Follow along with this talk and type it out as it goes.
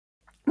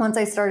once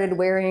I started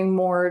wearing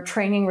more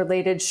training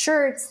related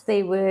shirts,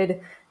 they would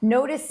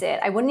notice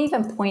it. I wouldn't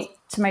even point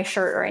to my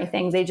shirt or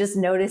anything. They just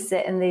notice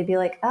it and they'd be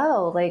like,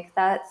 oh, like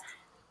that,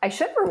 I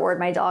should reward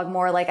my dog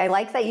more. Like, I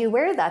like that you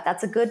wear that.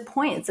 That's a good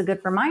point. It's a good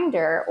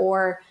reminder.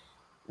 Or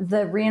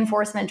the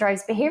reinforcement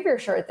drives behavior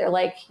shirt. They're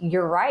like,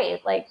 you're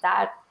right. Like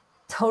that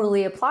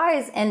totally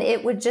applies. And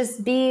it would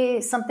just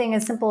be something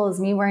as simple as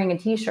me wearing a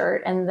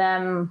t-shirt and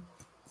them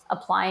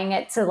applying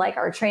it to like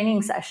our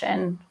training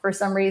session. For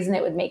some reason,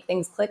 it would make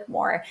things click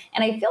more.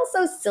 And I feel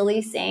so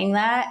silly saying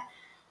that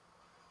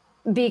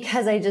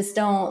because I just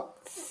don't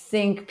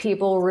think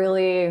people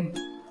really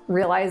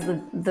realize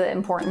the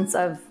importance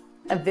of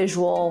a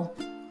visual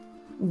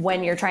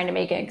when you're trying to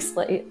make an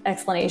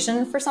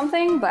explanation for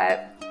something.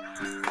 But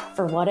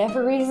for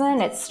whatever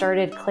reason, it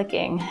started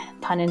clicking,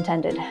 pun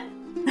intended.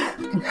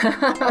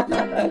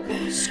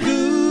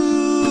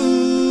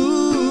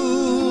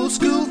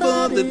 School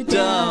for the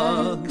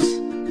dogs,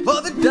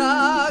 for the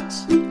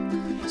dogs.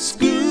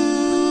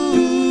 School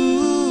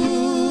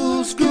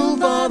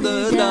for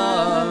the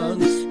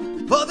dogs,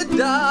 for the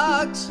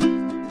dogs.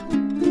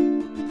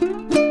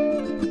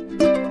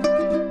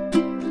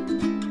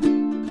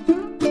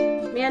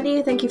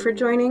 Mandy, thank you for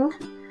joining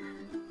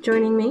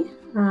me.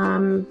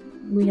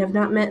 We have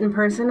not met in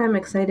person. I'm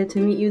excited to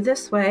meet you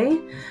this way.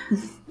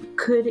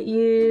 Could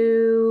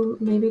you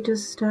maybe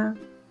just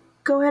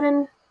go ahead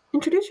and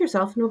introduce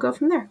yourself and we'll go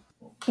from there?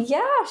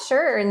 Yeah,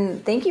 sure.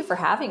 And thank you for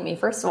having me.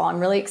 First of all, I'm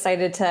really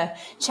excited to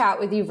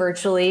chat with you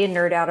virtually and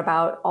nerd out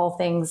about all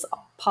things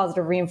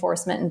positive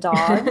reinforcement in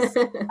dogs.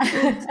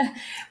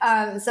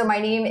 So my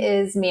name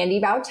is Mandy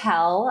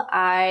Bautel.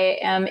 I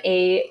am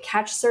a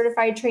Catch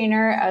certified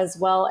trainer as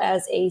well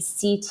as a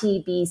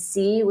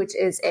CTBC, which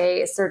is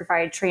a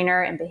certified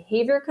trainer and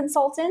behavior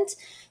consultant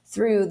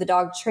through the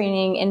Dog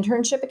Training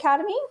Internship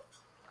Academy.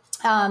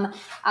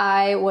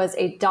 I was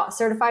a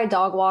certified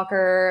dog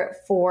walker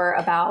for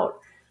about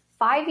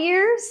 5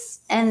 years,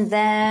 and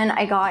then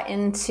I got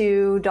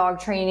into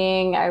dog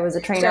training. I was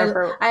a trainer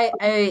for.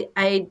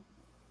 I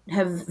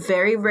have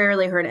very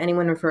rarely heard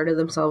anyone refer to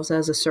themselves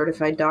as a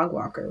certified dog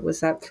walker. Was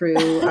that through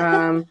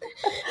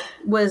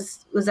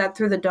was that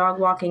through the Dog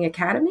Walking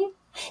Academy?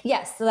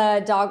 Yes,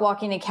 the Dog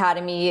Walking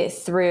Academy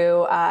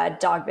through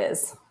Dog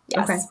Biz.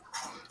 Yes.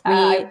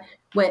 Okay.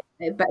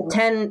 But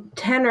 10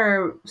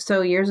 or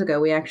so years ago,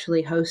 we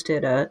actually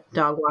hosted a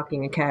dog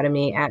walking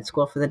academy at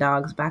School for the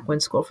Dogs, back when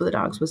School for the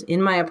Dogs was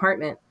in my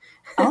apartment.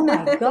 Oh my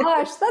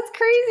gosh, that's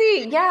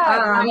crazy.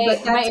 Yeah.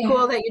 But that's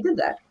cool that you did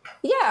that.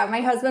 Yeah,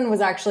 my husband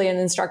was actually an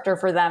instructor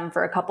for them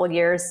for a couple of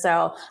years.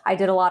 So I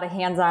did a lot of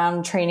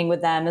hands-on training with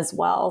them as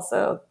well.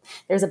 So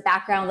there's a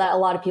background that a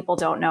lot of people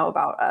don't know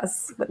about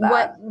us with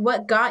that.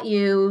 What got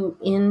you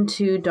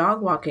into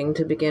dog walking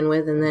to begin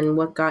with? And then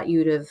what got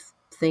you to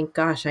think,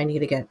 gosh, I need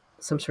to get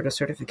some sort of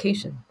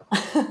certification?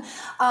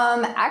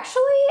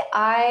 Actually,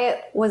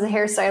 I was a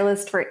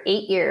hairstylist for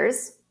 8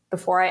 years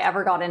before I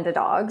ever got into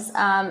dogs.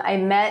 I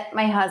met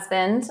my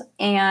husband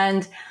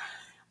and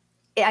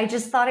I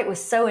just thought it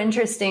was so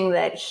interesting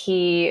that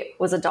he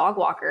was a dog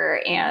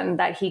walker and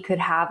that he could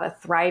have a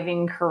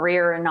thriving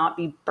career and not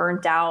be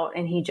burnt out.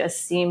 And he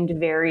just seemed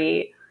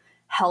very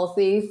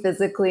healthy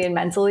physically and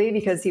mentally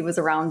because he was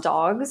around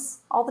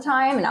dogs all the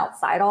time and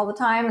outside all the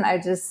time. And I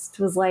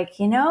just was like,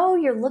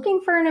 you're looking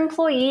for an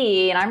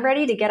employee and I'm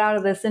ready to get out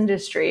of this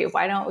industry.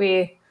 Why don't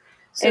we?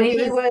 So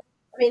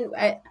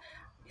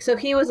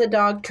he was a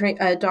dog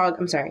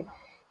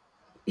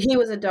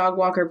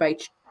walker by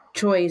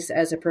choice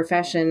as a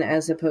profession,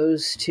 as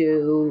opposed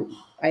to,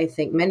 I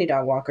think, many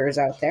dog walkers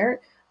out there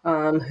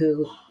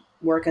who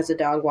work as a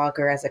dog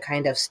walker as a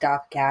kind of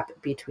stopgap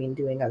between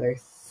doing other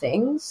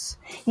things.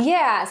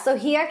 Yeah. So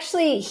he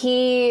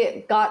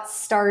got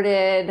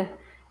started.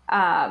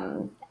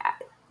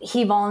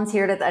 He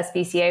volunteered at the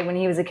SPCA when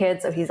he was a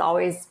kid. So he's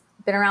always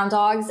been around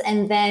dogs.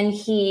 And then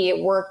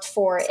he worked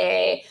for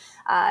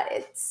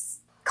it's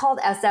called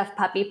SF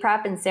Puppy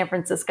Prep in San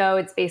Francisco.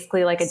 It's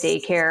basically like a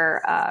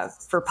daycare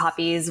for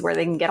puppies where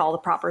they can get all the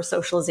proper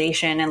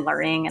socialization and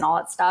learning and all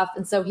that stuff.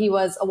 And so he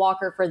was a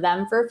walker for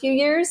them for a few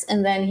years.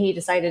 And then he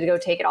decided to go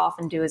take it off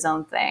and do his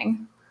own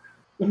thing.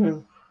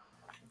 Mm-hmm.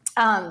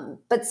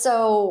 But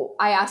so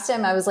I asked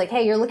him, I was like,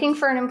 hey, you're looking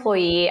for an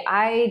employee.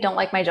 I don't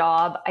like my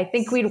job. I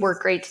think we'd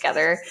work great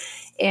together.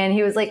 And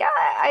he was like,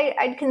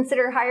 I'd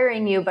consider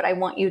hiring you, but I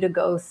want you to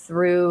go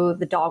through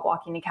the Dog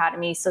Walking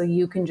Academy so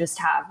you can just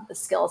have the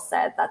skill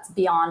set that's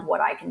beyond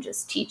what I can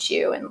just teach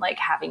you and like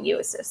having you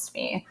assist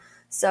me.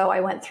 So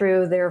I went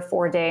through their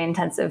 4-day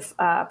intensive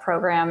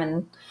program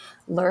and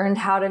learned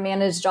how to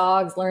manage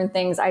dogs, learned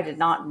things I did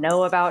not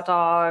know about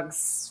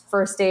dogs,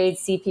 first aid,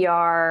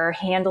 CPR,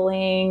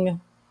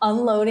 handling,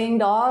 unloading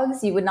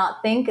dogs. You would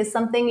not think is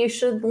something you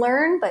should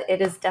learn, but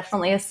it is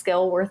definitely a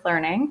skill worth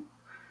learning.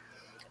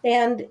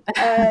 And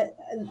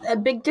a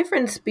big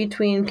difference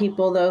between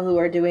people, though, who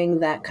are doing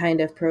that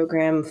kind of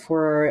program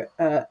for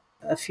a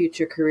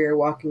future career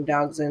walking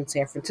dogs in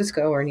San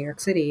Francisco or New York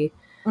City,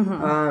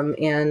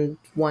 mm-hmm. And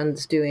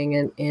one's doing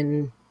it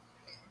in,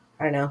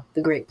 I don't know,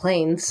 the Great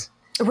Plains.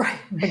 Right,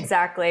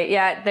 exactly.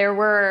 Yeah,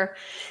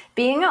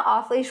 being an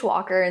off-leash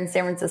walker in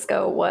San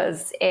Francisco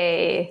was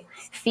a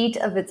feat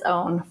of its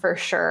own for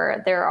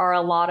sure. There are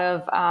a lot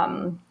of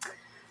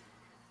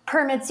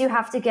permits you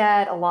have to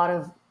get, a lot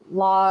of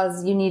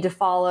laws you need to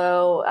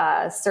follow,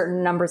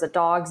 certain numbers of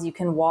dogs you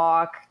can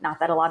walk. Not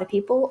that a lot of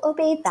people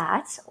obeyed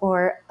that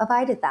or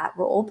abided that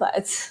rule,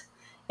 but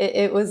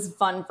it was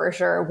fun for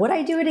sure. Would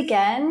I do it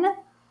again?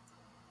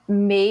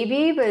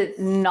 Maybe, but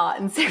not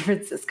in San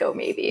Francisco,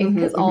 maybe,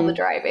 because all the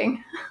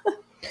driving.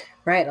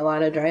 Right, a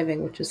lot of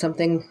driving, which is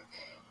something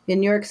in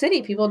New York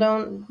City. People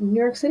don't,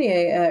 New York City,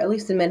 at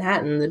least in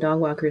Manhattan, the dog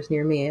walkers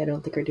near me, I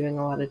don't think are doing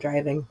a lot of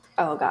driving.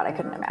 Oh God, I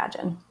couldn't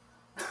imagine.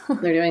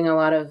 They're doing a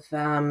lot of,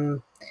 how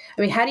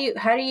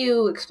do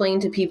you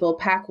explain to people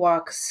pack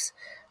walks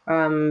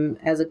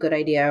as a good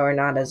idea or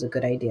not as a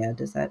good idea?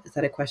 Is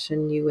that a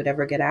question you would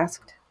ever get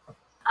asked?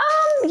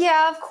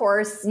 Yeah, of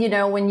course. You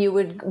know,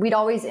 we'd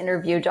always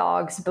interview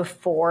dogs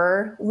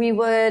before we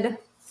would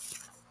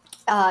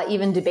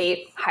even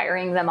debate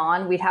hiring them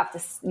on. We'd have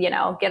to,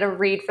 get a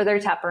read for their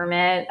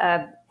temperament,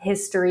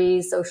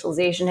 history,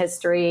 socialization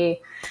history,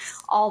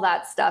 all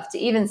that stuff to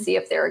even see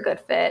if they're a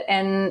good fit.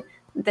 And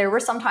there were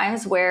some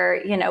times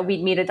where,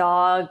 we'd meet a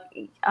dog.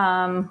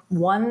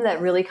 One that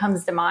really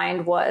comes to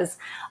mind was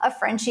a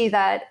Frenchie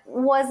that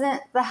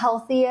wasn't the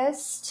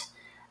healthiest.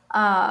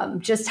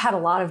 Just had a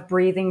lot of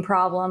breathing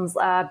problems,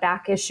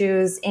 back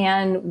issues.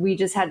 And we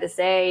just had to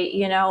say,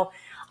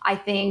 I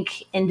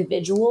think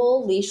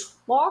individual leash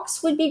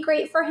walks would be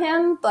great for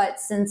him. But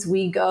since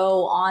we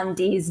go on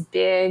these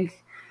big,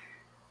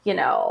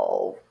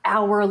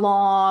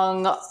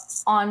 hour-long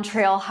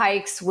on-trail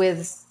hikes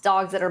with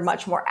dogs that are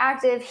much more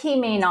active, he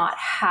may not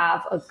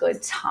have a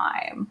good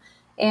time.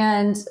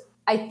 And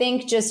I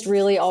think just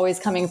really always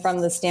coming from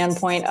the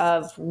standpoint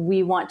of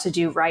we want to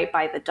do right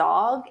by the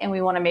dog and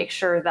we want to make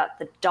sure that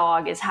the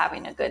dog is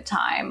having a good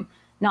time,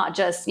 not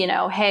just,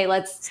 hey,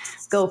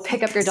 let's go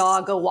pick up your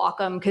dog, go walk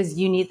them because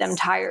you need them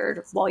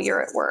tired while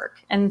you're at work.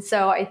 And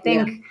so I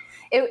think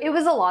it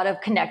was a lot of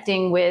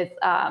connecting with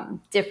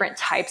different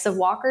types of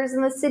walkers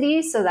in the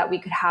city so that we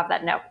could have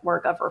that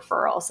network of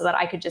referral so that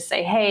I could just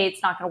say, hey,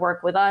 it's not going to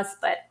work with us,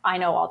 but I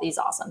know all these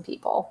awesome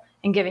people,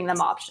 and giving them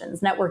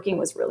options. Networking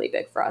was really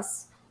big for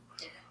us.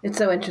 It's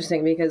so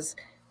interesting because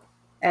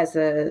as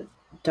a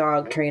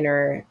dog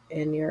trainer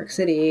in New York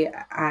City,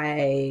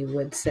 I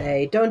would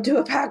say, don't do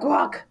a pack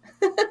walk.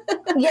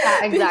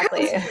 Yeah,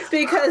 exactly.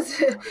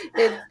 because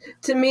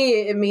to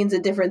me, it means a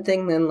different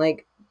thing than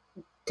like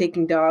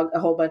taking a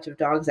whole bunch of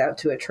dogs out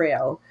to a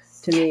trail.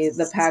 To me,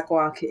 the pack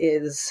walk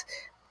is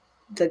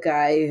the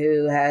guy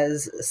who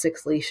has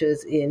 6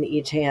 leashes in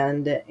each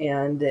hand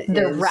and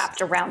they're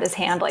wrapped around his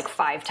hand like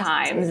 5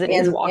 times and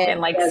he's walking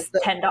like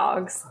 10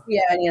 dogs.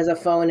 Yeah, and he has a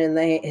phone in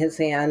his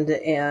hand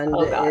and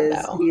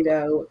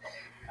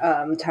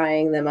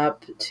tying them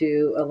up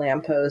to a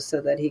lamppost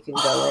so that he can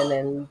go in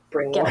and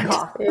bring Get a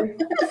coffee.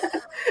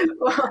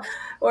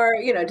 or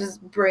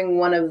just bring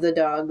one of the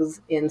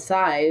dogs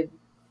inside.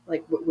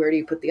 Like, where do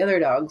you put the other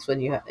dogs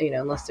when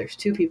unless there's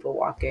 2 people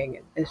walking?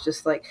 It's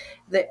just like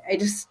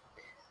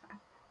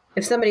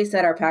if somebody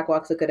said our pack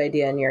walk's a good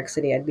idea in New York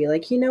City, I'd be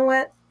like, you know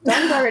what?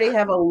 Dogs already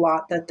have a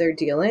lot that they're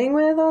dealing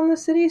with on the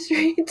city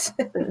streets.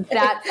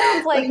 That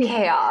sounds like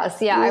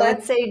chaos. Yeah, I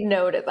would say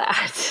no to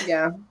that.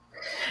 Yeah.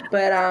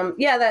 But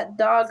that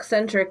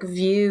dog-centric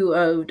view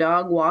of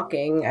dog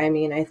walking,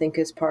 I think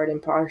is part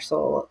and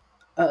parcel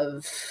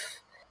of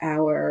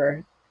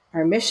our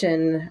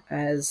mission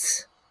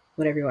as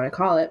whatever you want to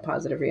call it,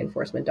 positive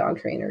reinforcement dog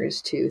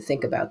trainers, to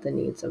think about the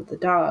needs of the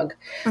dog.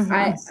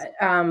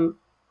 Mm-hmm.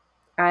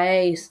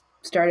 I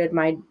started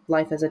my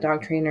life as a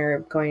dog trainer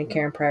going to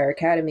Karen Pryor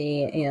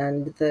Academy,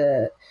 and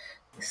the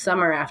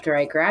summer after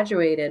I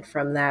graduated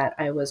from that,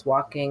 I was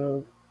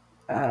walking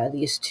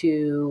these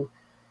 2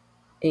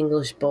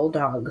 English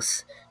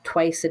bulldogs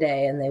twice a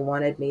day, and they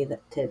wanted me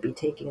to be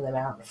taking them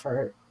out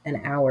for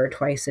an hour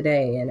twice a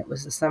day, and it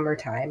was the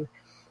summertime.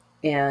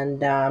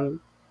 And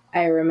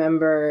I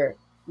remember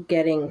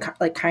getting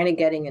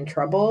in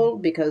trouble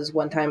because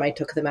one time I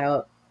took them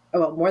out,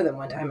 well, more than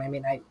one time.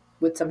 I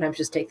would sometimes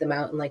just take them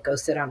out and go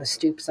sit on a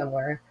stoop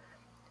somewhere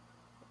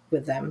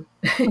with them.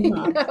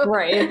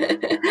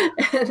 Right.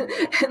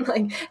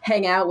 and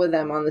hang out with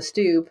them on the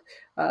stoop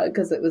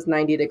because it was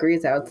 90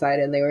 degrees outside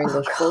and they were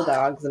English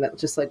bulldogs, and it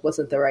just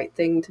wasn't the right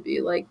thing to be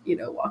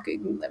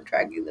walking them,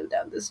 dragging them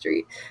down the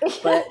street.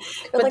 But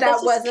that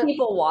wasn't,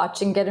 people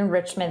watch and get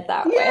enrichment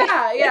that way.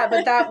 Yeah,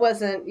 but that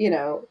wasn't,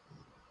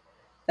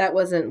 that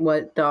wasn't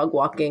what dog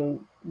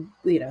walking,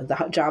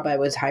 the job I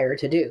was hired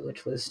to do,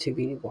 which was to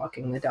be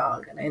walking the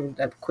dog. And I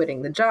ended up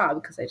quitting the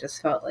job because I just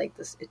felt like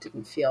it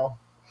didn't feel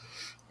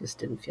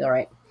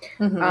right.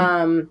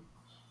 Mm-hmm.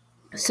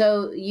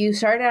 So you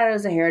started out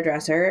as a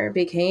hairdresser,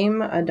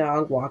 became a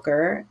dog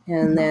walker,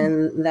 and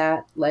then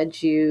that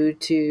led you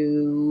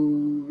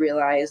to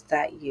realize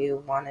that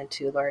you wanted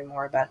to learn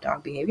more about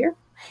dog behavior?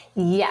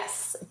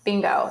 Yes,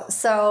 bingo.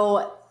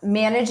 So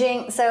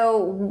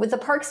with the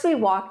parks we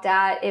walked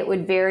at, it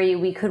would vary.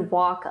 We could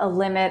walk a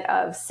limit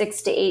of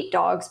 6 to 8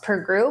 dogs per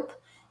group.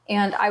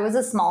 And I was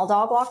a small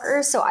dog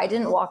walker, so I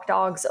didn't walk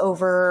dogs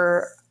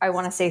over, I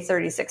want to say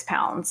 36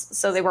 pounds.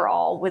 So they were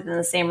all within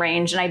the same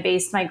range. And I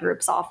based my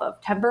groups off of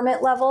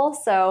temperament level.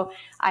 So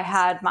I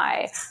had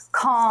my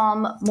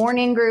calm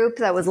morning group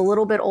that was a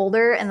little bit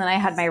older. And then I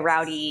had my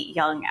rowdy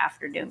young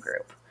afternoon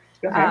group.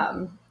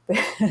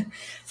 Okay.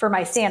 For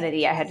my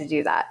sanity, I had to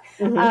do that.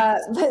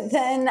 But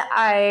then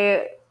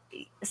I'd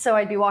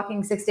be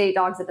walking 6 to 8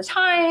 dogs at a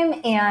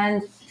time.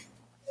 And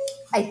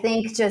I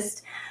think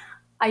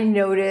I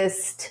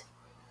noticed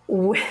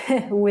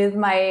with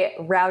my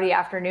rowdy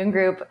afternoon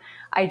group,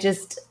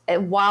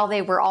 while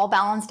they were all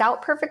balanced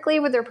out perfectly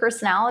with their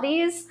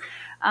personalities,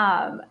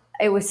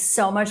 it was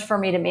so much for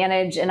me to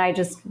manage. And I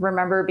just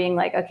remember being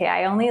like, okay,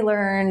 I only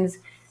learned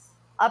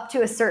up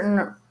to a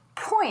certain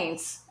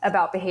point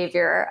about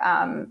behavior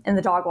in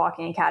the dog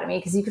walking academy,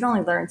 because you can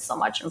only learn so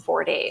much in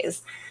 4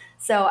 days.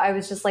 So I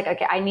was just like,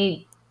 okay, I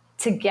need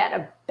to get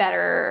a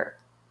better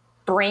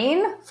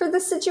brain for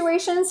this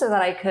situation so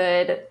that I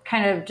could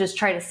kind of just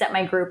try to set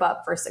my group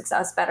up for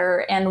success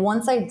better. And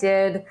once I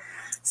did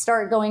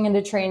start going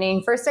into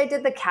training, first I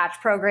did the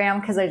catch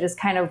program because I just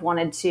kind of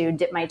wanted to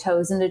dip my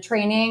toes into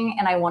training,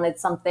 and I wanted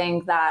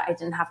something that I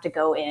didn't have to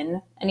go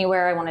in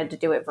anywhere. I wanted to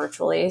do it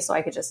virtually so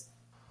I could just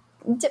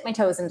dip my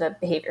toes into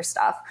behavior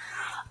stuff.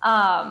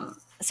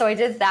 So I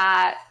did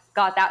that,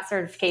 got that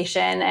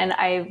certification, and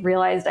I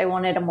realized I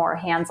wanted a more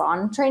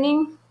hands-on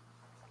training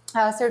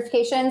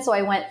certification. So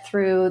I went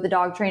through the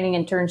Dog Training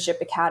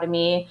Internship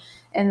Academy,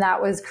 and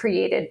that was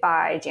created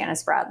by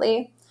Janice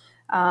Bradley.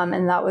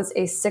 And that was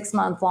a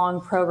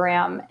 6-month-long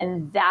program.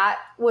 And that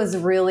was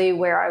really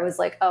where I was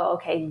like, oh,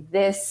 okay,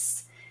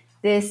 this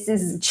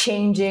is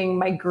changing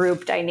my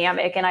group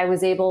dynamic. And I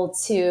was able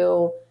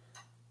to,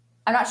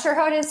 I'm not sure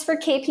how it is for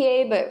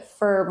KPA, but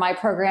for my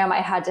program, I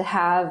had to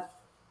have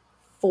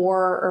 4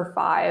 or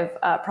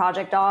 5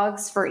 project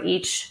dogs for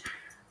each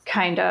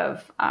kind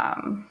of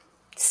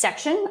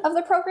section of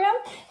the program.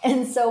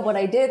 And so what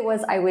I did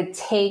was I would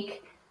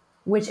take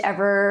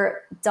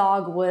whichever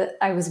dog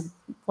I was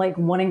like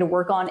wanting to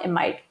work on in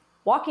my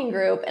walking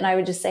group, and I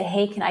would just say,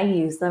 hey, can I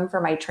use them for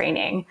my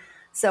training?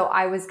 So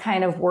I was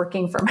kind of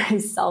working for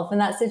myself in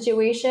that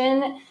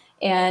situation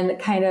and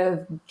kind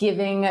of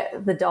giving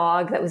the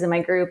dog that was in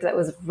my group that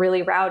was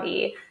really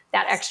rowdy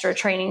that extra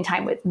training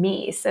time with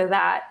me, so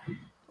that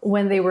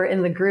when they were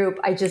in the group,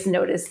 I just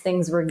noticed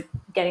things were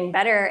getting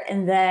better.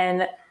 And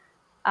then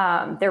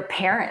their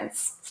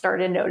parents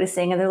started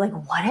noticing, and they're like,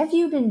 what have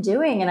you been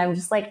doing? And I'm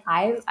just like,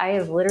 I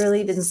have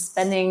literally been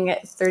spending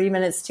 30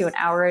 minutes to an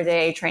hour a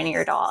day training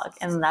your dog.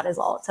 And that is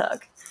all it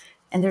took.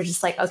 And they're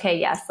just like, okay,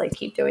 yes, like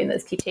keep doing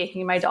this, keep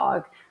taking my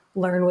dog,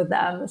 learn with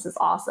them. This is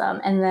awesome.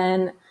 And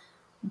then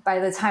by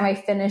the time I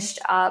finished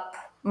up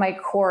my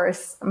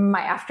course,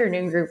 my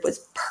afternoon group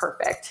was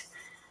perfect.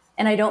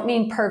 And I don't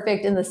mean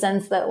perfect in the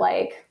sense that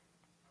like,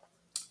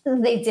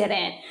 they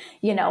didn't,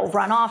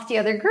 run off to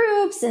other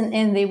groups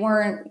and they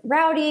weren't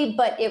rowdy,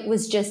 but it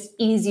was just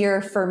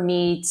easier for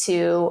me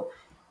to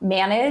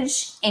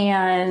manage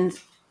and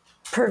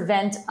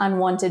prevent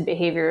unwanted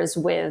behaviors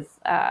with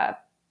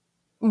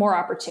more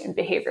opportune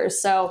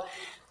behaviors. So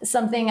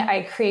something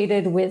I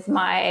created with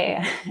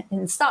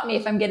and stop me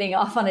if I'm getting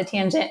off on a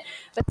tangent,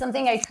 but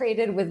something I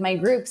created with my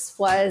groups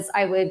was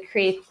I would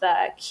create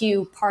the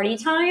cue party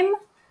time.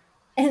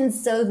 And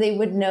so they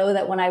would know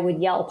that when I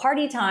would yell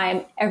party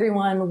time,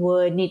 everyone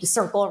would need to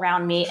circle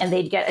around me and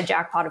they'd get a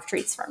jackpot of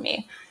treats from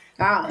me.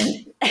 Wow.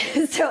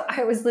 So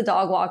I was the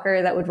dog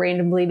walker that would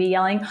randomly be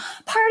yelling,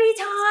 party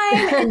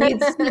time. And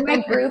you'd see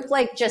my group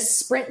like just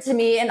sprint to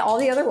me, and all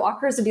the other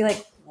walkers would be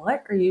like,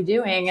 what are you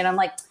doing? And I'm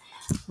like,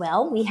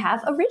 well, we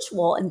have a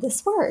ritual and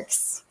this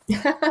works.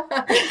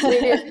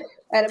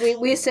 And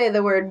we say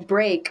the word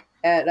break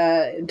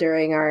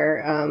during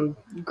our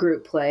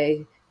group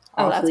play.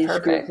 Off-leash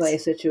group play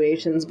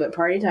situations, but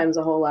party time's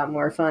a whole lot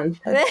more fun.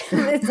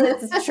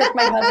 It's a trick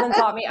my husband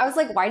taught me. I was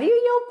like, why do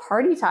you yell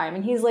party time?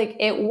 And he's like,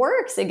 it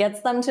works. It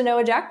gets them to know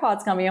a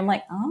jackpot's coming. I'm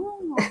like,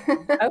 oh,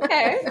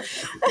 okay.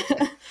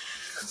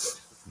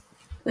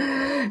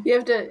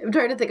 I'm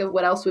trying to think of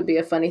what else would be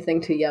a funny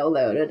thing to yell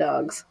though to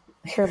dogs.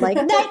 Or like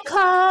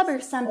nightclub or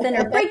something,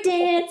 or break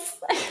dance.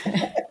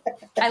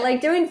 I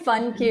like doing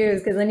fun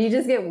cues because then you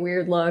just get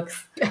weird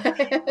looks.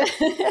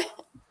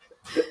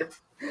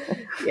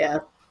 Yeah.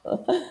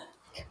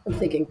 I'm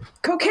thinking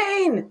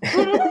cocaine.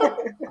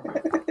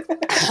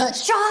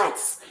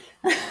 Shots.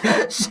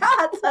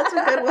 Shots. That's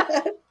a good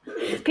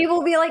one. People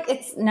will be like,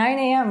 it's 9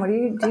 a.m. What are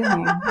you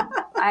doing?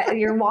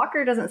 Your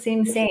walker doesn't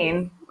seem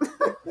sane.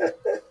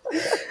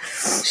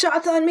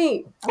 Shots on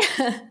me.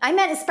 I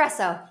meant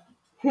espresso.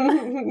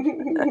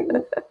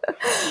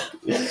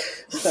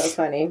 So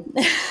funny.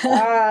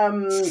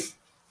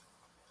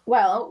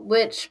 Well,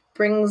 which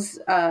brings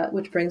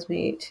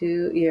me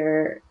to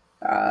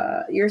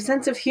your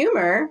sense of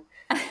humor,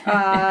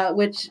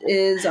 which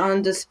is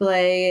on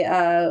display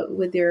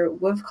with your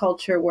wolf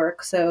culture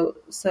work. So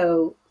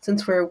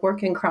since we're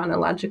working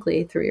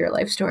chronologically through your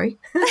life story,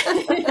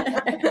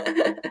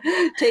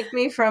 take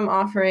me from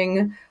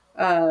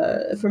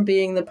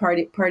being the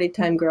party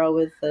time girl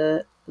with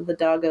the the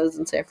doggos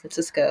in San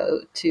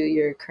Francisco to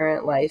your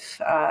current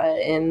life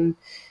in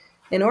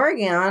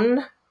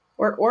Oregon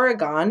or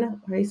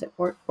Oregon. What do you say?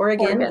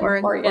 Oregon.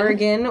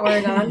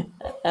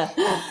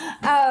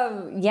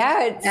 Yeah,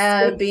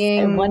 it's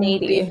being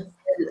 180.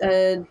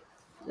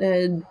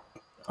 Being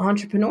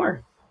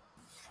entrepreneur.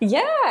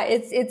 Yeah,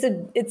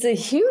 it's a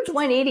huge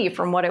 180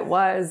 from what it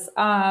was.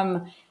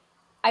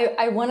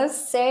 I want to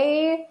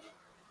say,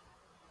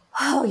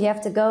 you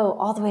have to go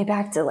all the way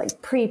back to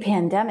like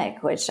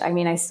pre-pandemic, which I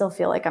mean, I still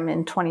feel like I'm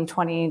in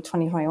 2020,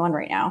 2021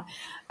 right now.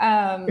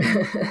 And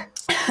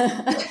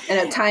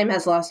time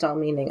has lost all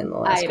meaning in the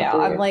last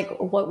couple I'm years. like,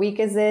 what week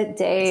is it?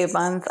 Day,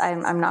 month?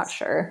 I'm not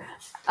sure.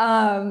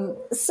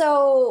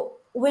 So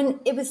when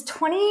it was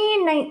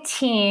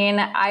 2019,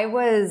 I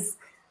was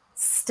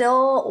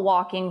still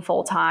walking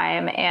full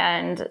time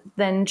and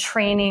then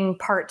training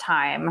part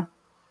time.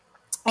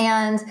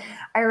 And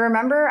I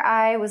remember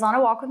I was on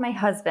a walk with my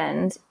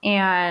husband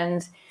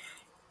and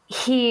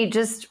he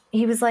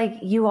was like,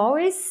 you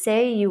always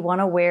say you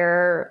want to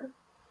wear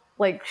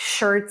like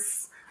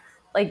shirts.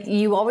 Like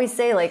you always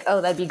say like,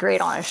 oh, that'd be great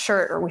on a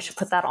shirt, or we should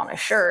put that on a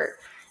shirt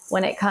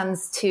when it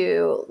comes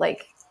to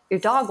like your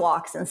dog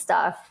walks and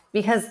stuff.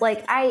 Because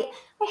like I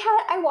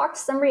walked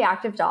some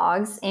reactive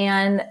dogs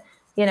and,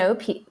 you know,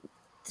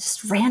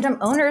 just random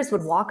owners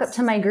would walk up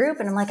to my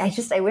group and I'm like,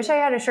 I wish I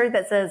had a shirt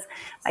that says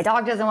my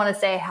dog doesn't want to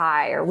say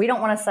hi, or we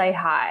don't want to say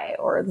hi,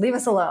 or leave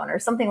us alone, or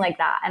something like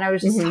that. And I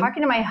was just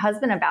talking to my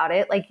husband about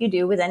it, like you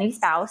do with any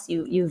spouse,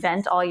 you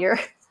vent all your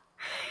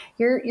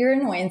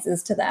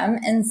annoyances to them.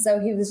 And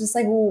so he was just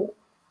like, well,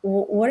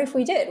 what if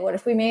we did? What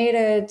if we made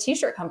a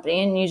t-shirt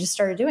company and you just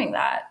started doing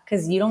that?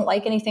 Because you don't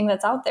like anything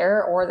that's out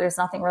there, or there's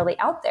nothing really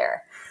out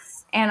there.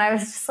 And I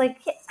was just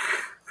like, yeah,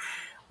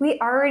 we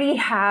already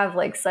have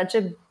like such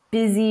a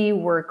busy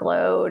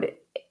workload.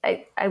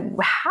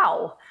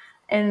 How?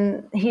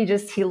 And he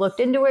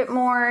looked into it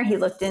more. He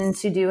looked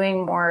into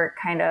doing more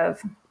kind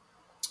of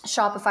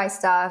Shopify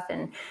stuff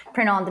and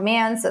print on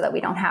demand so that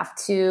we don't have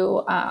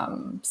to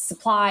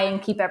supply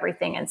and keep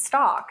everything in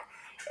stock.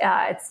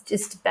 It's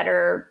just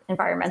better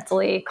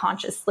environmentally,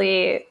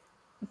 consciously,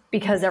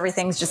 because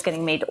everything's just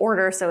getting made to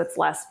order. So it's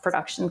less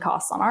production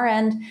costs on our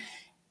end.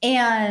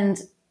 And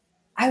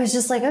I was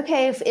just like,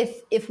 okay,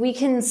 if we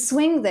can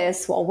swing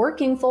this while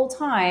working full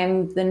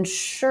time, then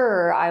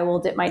sure, I will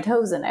dip my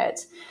toes in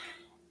it.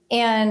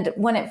 And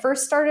when it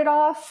first started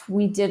off,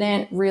 we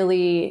didn't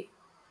really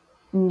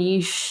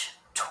niche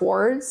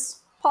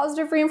towards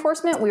positive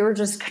reinforcement. We were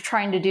just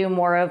trying to do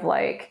more of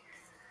like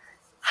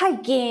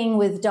hiking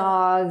with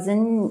dogs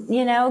and,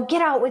 you know,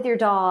 get out with your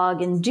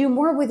dog and do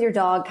more with your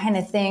dog kind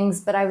of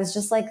things. But I was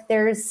just like,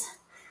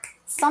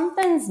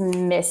 something's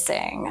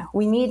missing.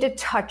 We need to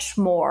touch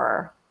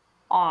more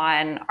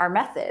on our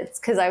methods.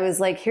 Cause I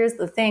was like, here's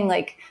the thing,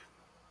 like,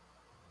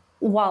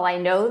 while I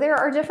know there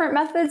are different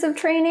methods of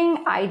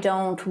training, I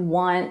don't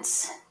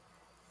want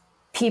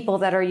people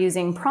that are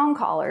using prong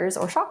collars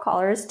or shock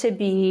collars to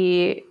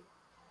be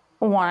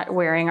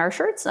wearing our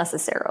shirts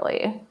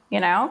necessarily, you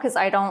know, because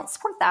I don't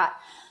support that.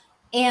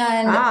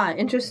 And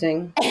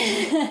interesting.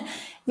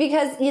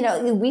 Because, you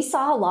know, we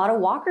saw a lot of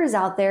walkers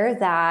out there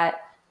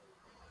that,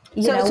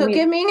 So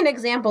give me an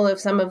example of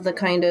some of the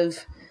kind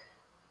of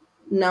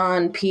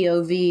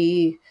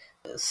non-POV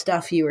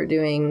stuff you were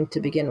doing to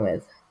begin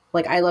with.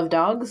 Like I Love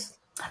Dogs?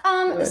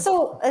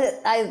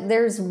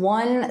 There's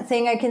one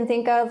thing I can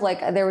think of.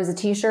 Like there was a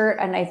t-shirt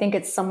and I think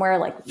it's somewhere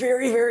like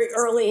very, very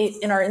early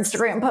in our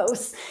Instagram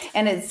posts.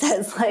 And it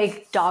says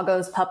like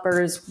doggos,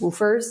 puppers,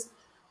 woofers,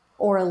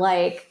 or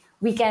like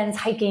weekends,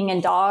 hiking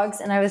and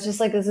dogs. And I was just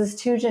like, this is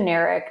too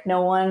generic.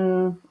 No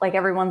one, like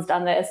everyone's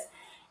done this.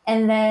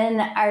 And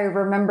then I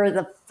remember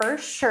the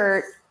first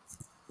shirt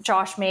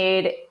Josh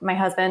made, my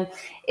husband,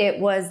 it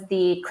was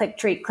the click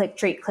treat, click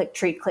treat, click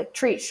treat, click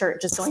treat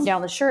shirt just going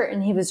down the shirt.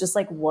 And he was just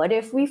like, what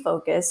if we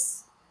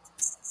focus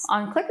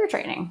on clicker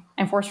training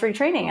and force-free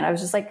training? And I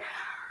was just like,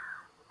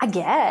 I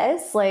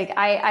guess. Like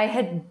I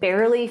had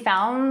barely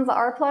found the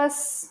R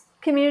Plus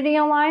community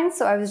online.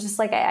 So I was just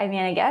like,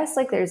 I guess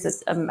like there's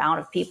this amount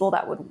of people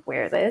that would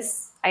wear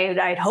this.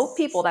 I'd hope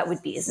people that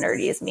would be as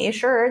nerdy as me.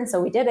 Sure. And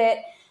so we did it.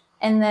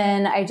 And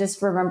then I just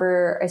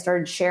remember I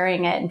started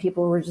sharing it and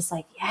people were just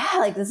like, yeah,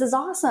 like this is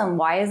awesome.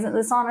 Why isn't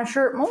this on a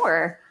shirt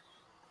more?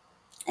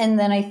 And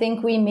then I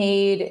think we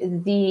made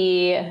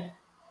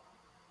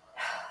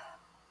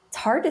it's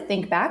hard to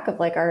think back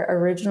of like our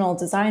original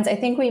designs. I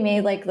think we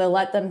made like the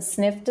Let Them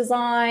Sniff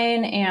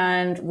design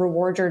and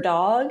Reward Your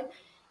Dog.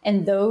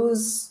 And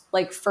those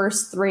like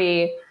first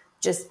three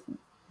just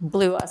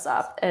blew us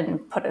up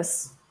and put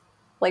us,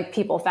 like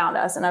people found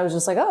us. And I was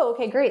just like, oh,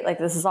 okay, great. Like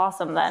this is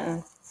awesome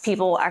then.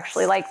 People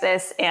actually like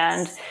this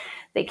and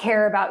they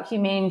care about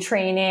humane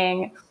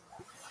training.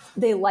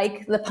 They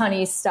like the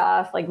punny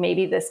stuff. Like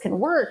maybe this can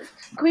work.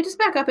 Can we just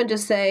back up and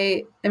just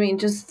say, I mean,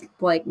 just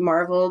like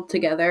marvel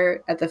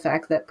together at the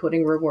fact that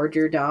putting Reward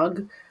Your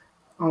Dog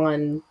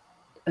on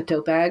a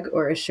tote bag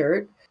or a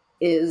shirt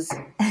is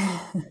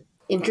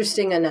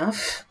interesting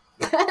enough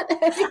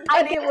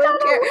Anybody get would that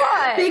a care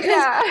lot, because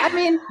yeah.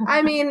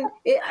 I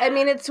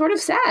mean, it's sort of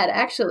sad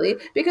actually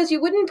because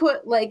you wouldn't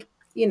put like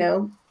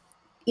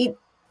eat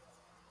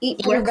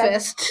Your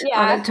breakfast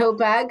on a yeah, tote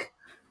bag.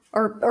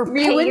 or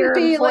You pay wouldn't your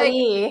be like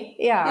employee,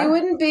 yeah. you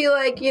wouldn't be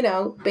like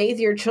bathe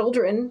your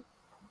children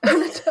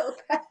on a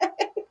tote bag.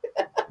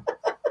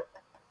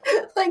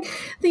 Like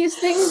these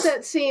things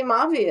that seem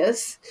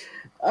obvious.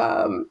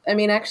 I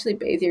mean, actually,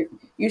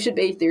 you should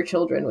bathe your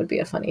children would be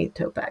a funny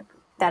tote bag.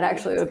 That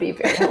actually would be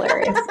very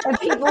hilarious. And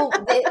people,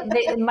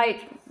 they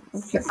might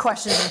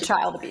question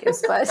child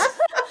abuse, but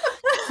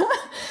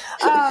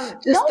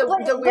Just no,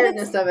 the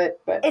weirdness of it.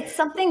 But it's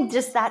something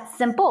just that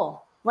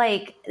simple.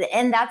 Like,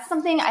 and that's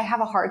something I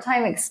have a hard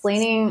time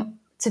explaining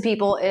to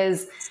people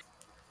is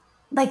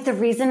like the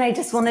reason I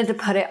just wanted to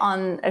put it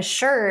on a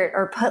shirt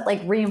or put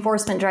like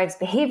reinforcement drives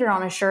behavior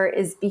on a shirt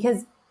is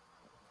because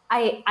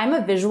I'm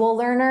a visual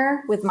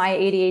learner with my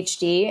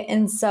ADHD.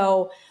 And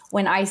so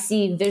when I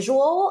see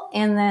visual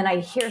and then I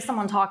hear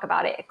someone talk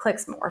about it, it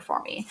clicks more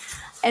for me.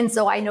 And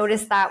so I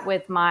noticed that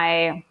with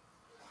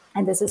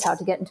and this is how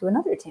to get into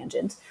another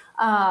tangent.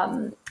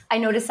 I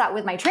noticed that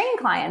with my training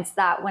clients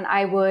that when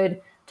I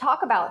would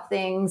talk about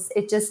things,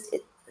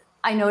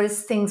 I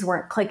noticed things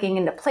weren't clicking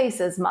into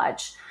place as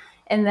much.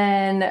 And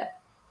then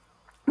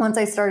once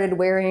I started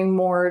wearing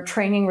more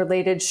training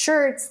related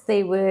shirts,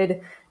 they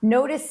would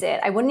notice it.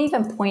 I wouldn't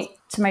even point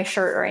to my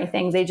shirt or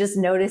anything. They just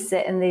notice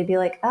it and they'd be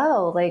like,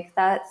 oh, like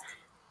that,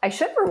 I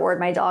should reward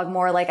my dog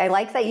more. Like, I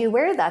like that you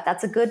wear that.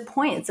 That's a good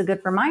point. It's a good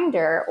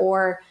reminder.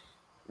 Or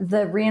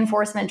the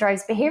reinforcement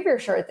drives behavior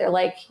shirt. They're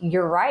like,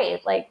 you're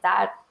right. Like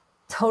that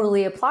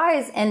totally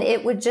applies. And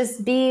it would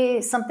just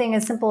be something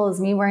as simple as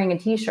me wearing a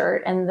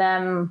t-shirt and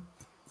them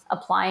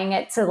applying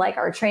it to like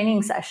our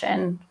training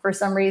session. For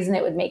some reason,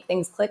 it would make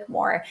things click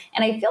more.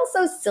 And I feel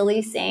so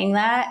silly saying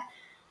that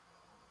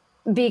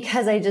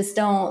because I just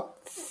don't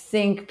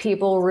think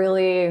people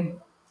really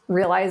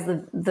realize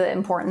the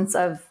importance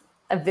of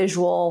a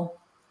visual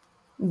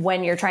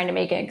when you're trying to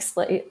make an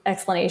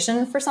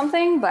explanation for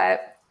something.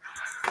 But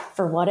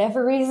for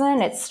whatever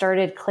reason, it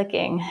started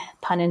clicking,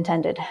 pun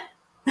intended.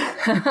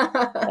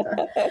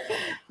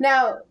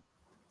 now,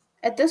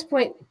 at this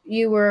point,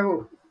 you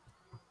were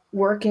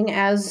working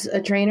as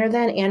a trainer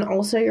then, and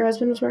also your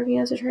husband was working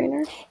as a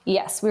trainer?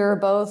 Yes, we were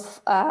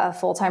both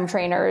full-time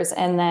trainers,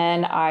 and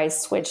then I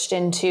switched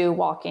into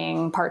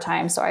walking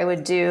part-time. So I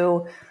would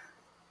do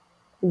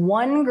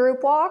one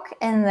group walk,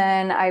 and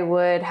then I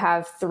would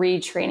have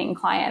 3 training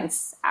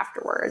clients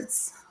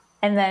afterwards,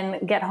 and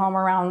then get home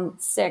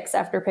around 6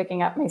 after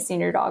picking up my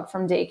senior dog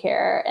from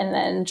daycare, and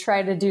then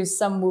try to do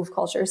some Woof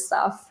Culture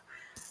stuff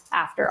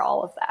after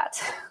all of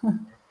that.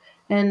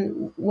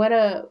 And what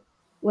a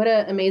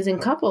amazing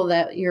couple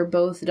that you're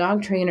both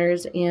dog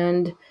trainers,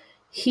 and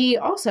he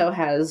also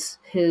has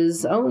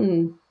his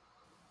own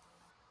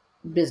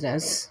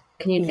business.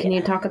 Can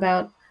you talk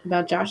about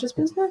Josh's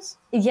business?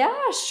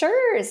 Yeah,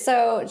 sure.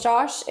 So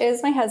Josh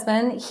is my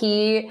husband.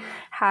 He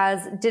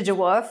has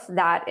DigiWoof.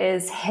 That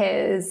is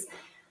his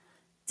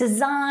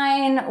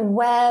design,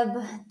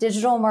 web,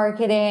 digital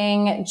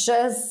marketing,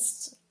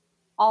 just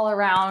all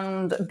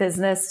around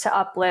business to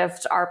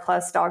uplift our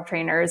plus dog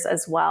trainers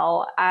as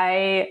well.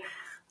 I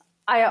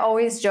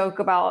always joke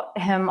about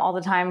him all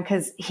the time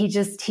because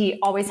he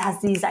always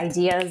has these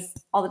ideas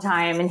all the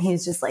time. And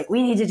he's just like,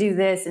 we need to do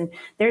this. And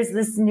there's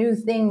this new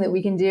thing that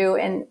we can do.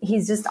 And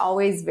he's just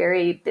always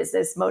very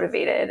business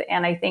motivated.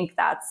 And I think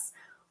that's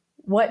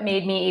what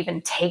made me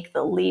even take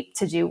the leap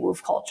to do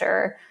Woof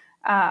Culture.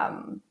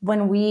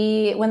 When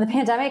the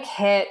pandemic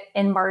hit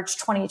in March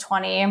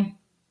 2020,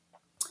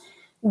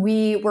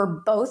 we were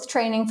both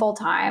training full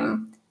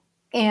time,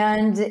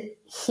 and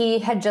he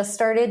had just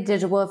started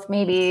DigiWoof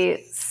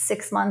maybe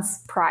 6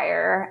 months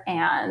prior,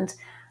 and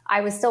I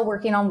was still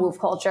working on Woof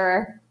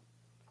Culture.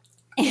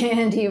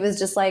 And he was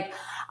just like,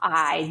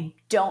 I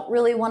don't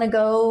really want to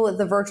go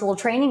the virtual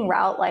training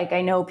route. Like,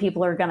 I know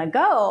people are going to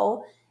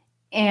go.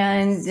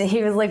 And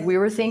he was like, we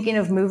were thinking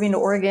of moving to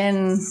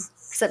Oregon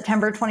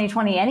September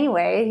 2020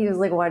 anyway. He was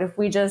like, what if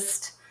we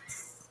just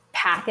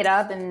pack it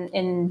up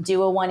and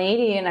do a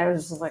 180? And I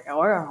was just like,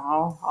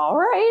 oh, all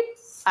right,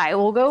 I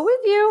will go with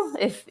you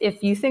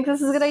if you think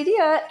this is a good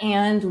idea.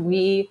 And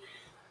we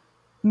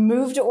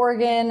moved to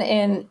Oregon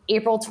in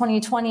April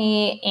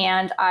 2020,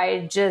 and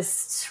I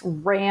just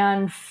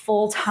ran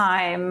full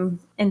time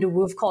into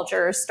Woof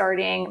Culture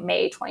starting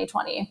May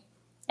 2020.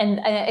 And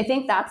I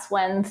think that's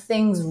when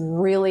things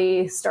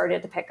really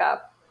started to pick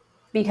up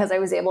because I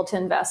was able to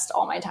invest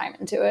all my time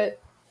into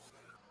it.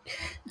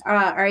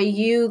 Are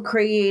you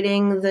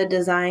creating the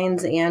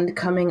designs and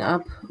coming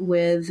up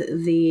with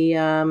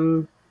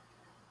the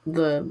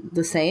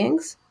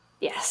sayings?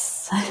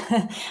 Yes.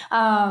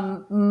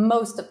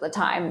 Most of the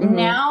time. Mm-hmm.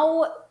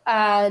 Now,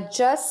 I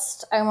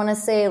want to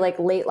say like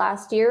late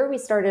last year, we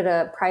started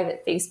a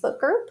private Facebook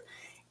group,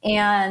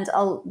 and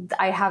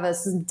I have a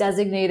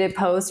designated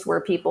post where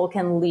people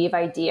can leave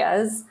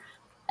ideas.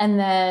 And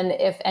then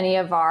if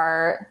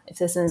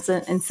this is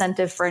an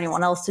incentive for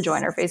anyone else to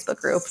join our Facebook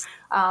group,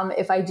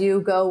 if I do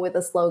go with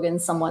a slogan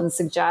someone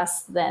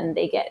suggests, then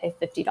they get a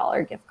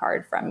 $50 gift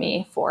card from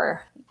me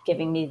for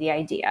giving me the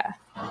idea.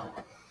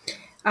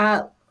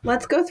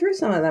 Let's go through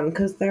some of them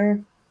because they're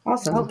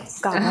awesome. Oh,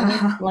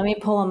 God, let me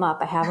pull them up.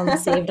 I have them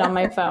saved on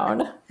my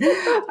phone.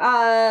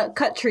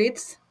 Cut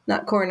treats,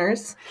 not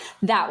corners.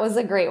 That was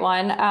a great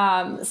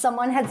one.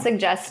 Someone had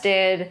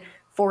suggested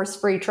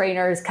force-free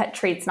trainers, cut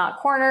treats, not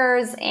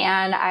corners.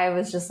 And I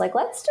was just like,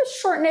 let's just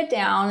shorten it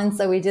down. And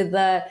so we did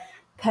the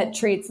cut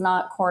treats,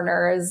 not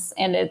corners.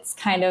 And it's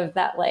kind of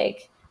that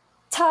like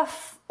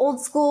tough, old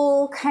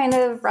school kind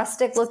of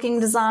rustic looking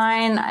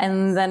design.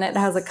 And then it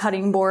has a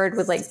cutting board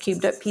with like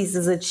cubed up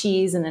pieces of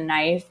cheese and a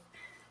knife.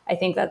 I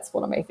think that's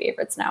one of my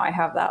favorites now. I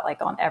have that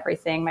like on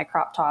everything, my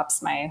crop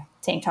tops, my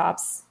tank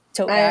tops,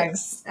 tote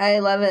bags. I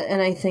love it.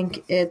 And I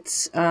think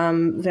it's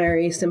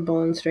very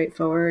simple and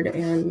straightforward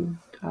and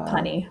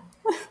punny.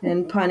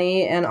 And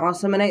punny and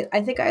awesome. And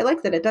I think I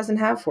like that it doesn't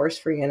have force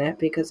free in it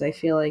because I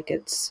feel like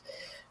it's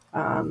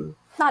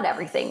not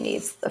everything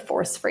needs the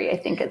force free. I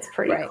think it's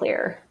pretty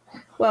clear.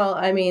 Well,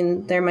 I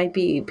mean, there might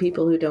be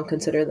people who don't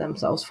consider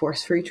themselves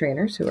force free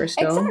trainers who are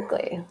still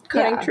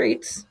cutting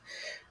treats.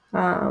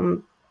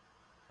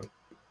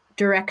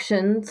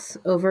 Directions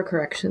over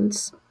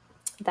corrections.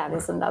 That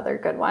is another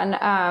good one.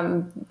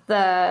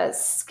 The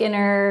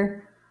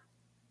Skinner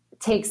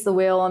takes the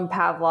wheel and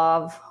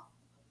Pavlov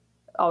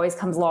always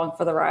comes along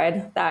for the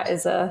ride. That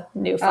is a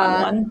new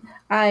fun one.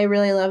 I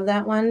really love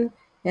that one.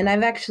 And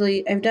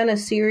I've done a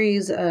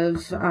series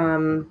of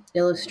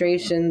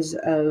illustrations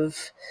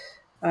of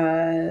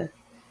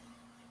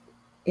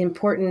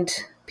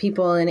important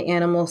people in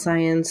animal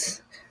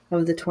science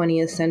of the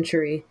 20th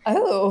century.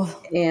 Oh.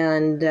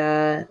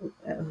 And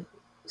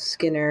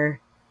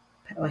Skinner,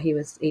 well, he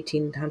was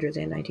 1800s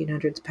and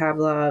 1900s.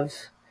 Pavlov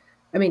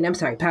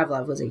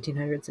was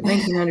 1800s and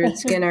 1900s.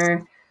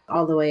 Skinner,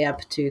 all the way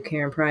up to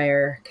Karen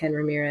Pryor, Ken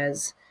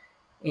Ramirez,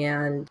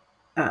 and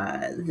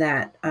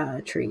that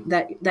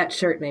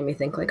shirt made me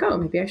think like, oh,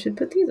 maybe I should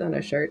put these on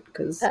a shirt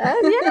because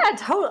totally.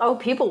 Oh,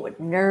 people would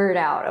nerd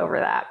out over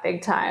that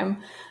big time.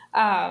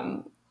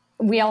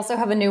 We also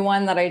have a new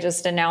one that I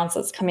just announced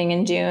that's coming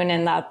in June,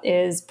 and that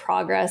is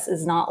Progress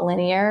is Not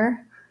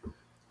Linear.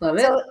 Love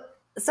it.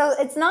 So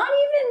it's not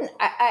even,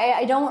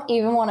 I don't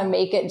even want to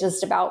make it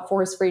just about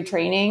force-free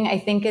training. I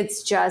think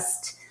it's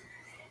just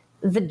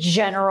the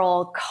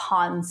general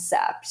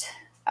concept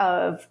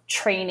of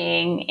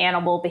training,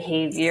 animal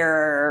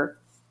behavior,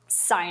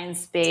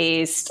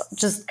 science-based,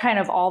 just kind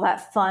of all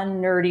that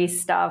fun, nerdy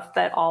stuff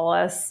that all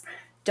us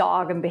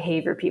dog and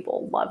behavior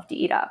people love to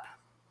eat up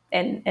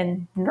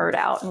and nerd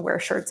out and wear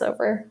shirts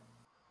over.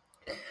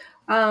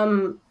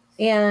 And,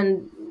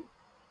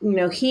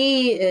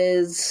 he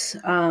is,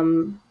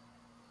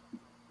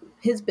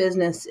 his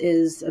business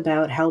is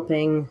about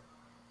helping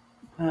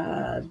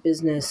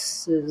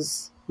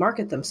businesses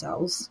market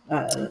themselves,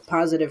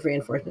 positive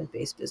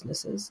reinforcement-based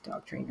businesses,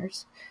 dog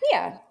trainers.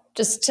 Yeah,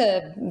 just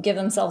to give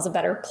themselves a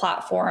better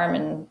platform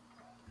and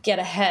get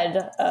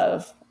ahead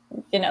of,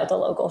 the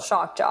local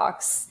shock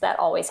jocks that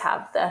always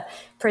have the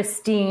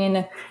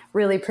pristine,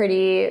 really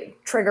pretty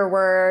trigger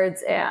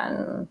words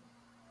and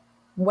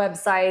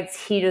websites.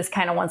 He just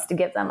kind of wants to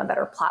give them a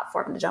better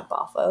platform to jump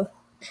off of.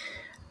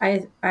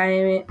 I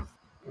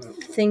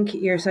think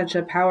you're such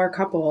a power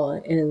couple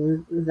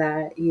in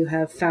that you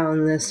have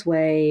found this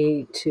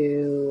way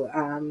to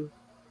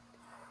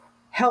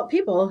help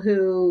people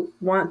who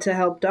want to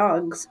help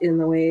dogs in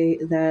the way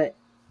that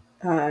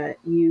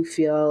you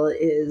feel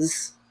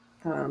is,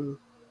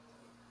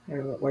 I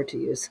don't know what word to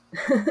use,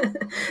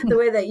 the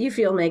way that you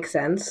feel makes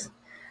sense.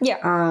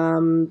 Yeah.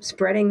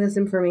 Spreading this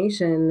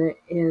information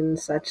in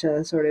such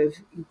a sort of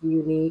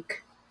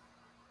unique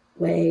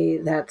way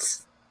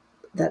that's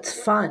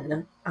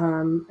fun.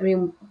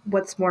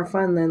 What's more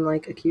fun than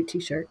like a cute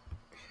t-shirt?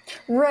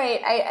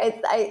 Right.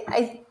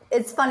 I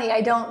it's funny.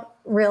 I don't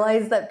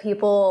realize that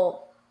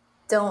people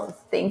don't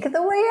think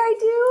the way I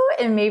do.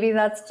 And maybe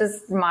that's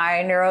just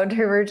my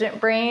neurodivergent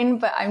brain,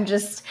 but I'm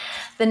just,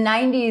 the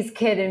 90s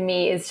kid in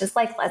me is just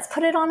like, let's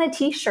put it on a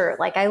t-shirt.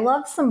 Like I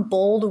love some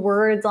bold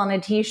words on a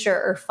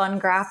t-shirt or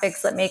fun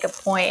graphics that make a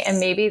point.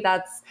 And maybe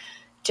that's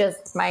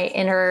just my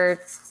inner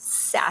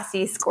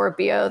sassy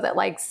Scorpio that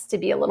likes to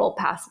be a little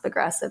passive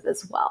aggressive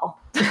as well.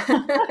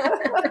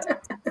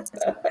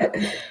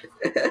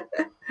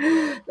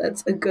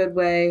 That's a good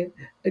way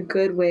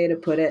to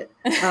put it.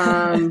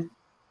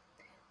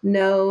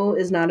 No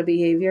is not a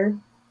behavior.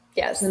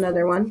 Yes.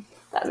 Another one.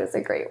 That is a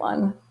great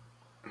one.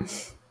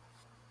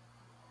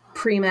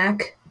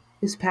 Premack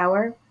is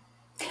power.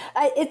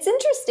 It's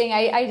interesting.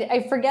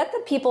 I forget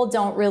that people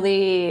don't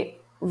really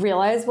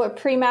realize what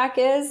Premack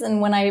is.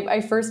 And when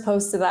I first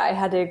posted that, I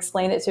had to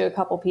explain it to a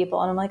couple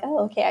people. And I'm like,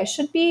 oh, okay, I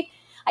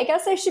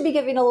guess I should be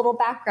giving a little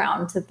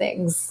background to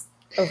things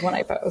of when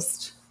I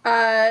post.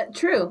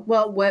 True.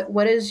 Well,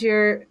 what is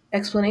your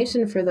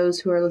explanation for those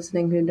who are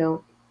listening who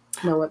don't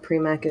know what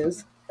Premack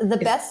is? The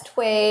best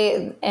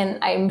way, and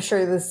I'm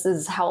sure this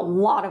is how a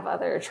lot of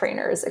other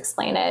trainers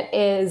explain it,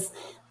 is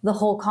the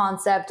whole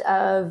concept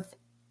of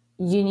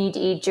you need to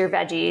eat your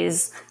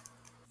veggies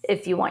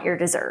if you want your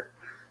dessert.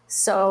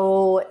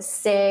 So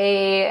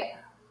say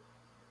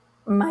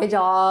my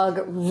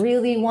dog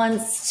really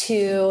wants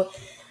to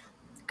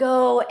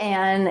go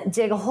and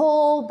dig a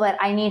hole, but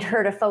I need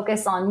her to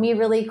focus on me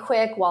really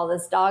quick while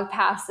this dog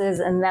passes,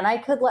 and then I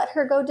could let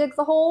her go dig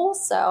the hole.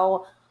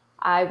 So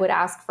I would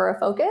ask for a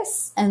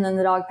focus, and then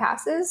the dog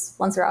passes.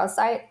 Once they're out of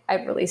sight,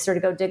 I'd release her to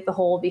go dig the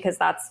hole because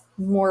that's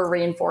more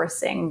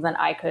reinforcing than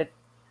I could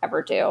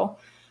ever do.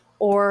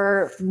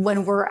 Or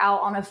when we're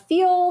out on a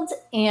field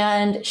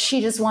and she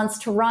just wants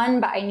to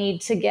run, but I need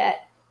to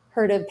get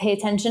her to pay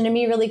attention to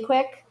me really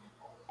quick,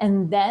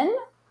 and then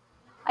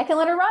I can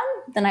let her run,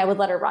 then I would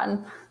let her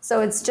run.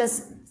 So it's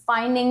just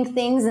finding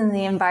things in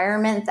the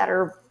environment that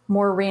are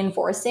more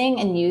reinforcing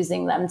and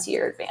using them to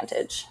your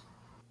advantage.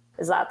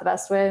 Is that the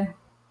best way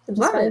to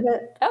describe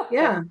it? Oh,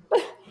 yeah.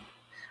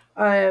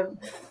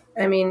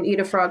 I mean, eat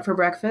a frog for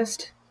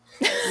breakfast,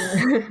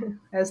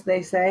 as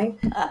they say.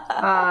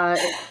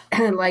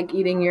 Like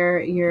eating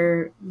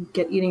your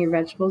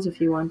vegetables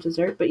if you want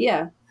dessert. But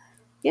yeah,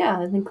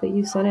 I think that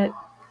you said it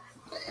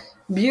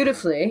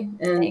beautifully.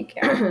 And thank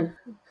you.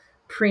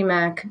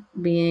 Premack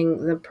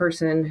being the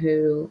person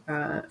who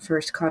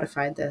first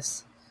codified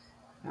this.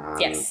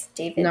 Yes,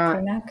 David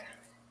Premack.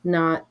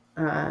 Not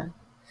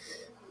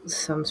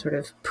some sort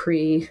of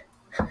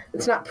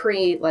it's not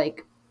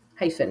like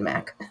hyphen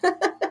Mac.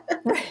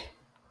 Right.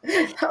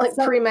 Not like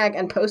pre-Mac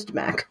and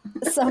post-Mac.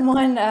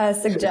 Someone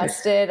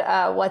suggested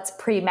what's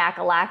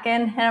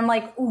pre-Mac-a-lackin', and I'm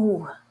like,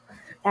 ooh,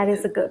 that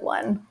is a good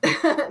one.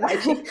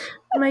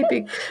 might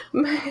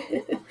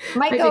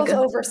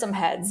go over some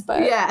heads,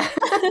 but yeah.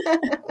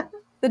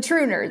 The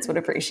true nerds would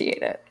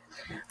appreciate it.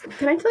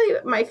 Can I tell you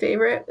my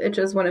favorite? It's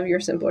just one of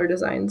your simpler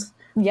designs.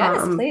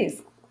 Yes,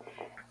 please.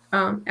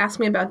 Ask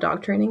me about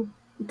dog training.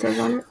 It says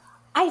on it.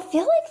 I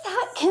feel like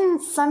that can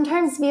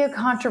sometimes be a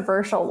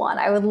controversial one.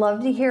 I would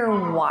love to hear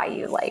why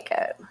you like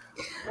it.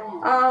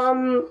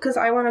 Because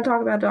I want to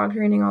talk about dog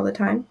training all the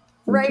time.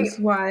 Right. Which is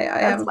why I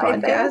have a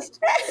podcast.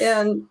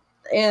 And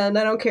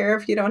I don't care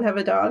if you don't have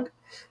a dog.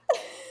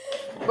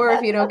 Or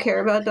if you don't care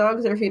about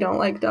dogs, or if you don't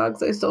like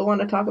dogs, I still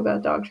want to talk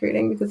about dog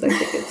training because I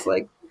think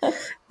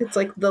it's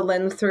like the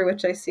lens through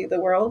which I see the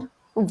world.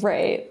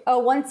 Right. Oh,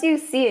 once you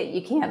see it,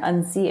 you can't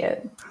unsee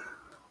it.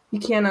 You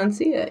can't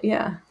unsee it,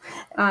 yeah.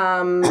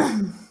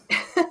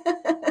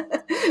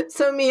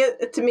 So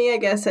to me, I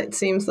guess it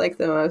seems like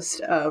the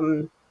most.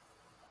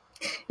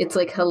 It's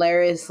like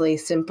hilariously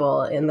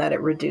simple in that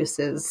it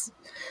reduces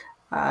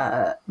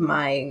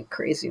my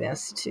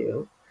craziness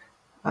to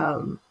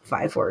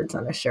 5 words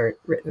on a shirt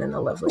written in a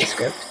lovely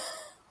script.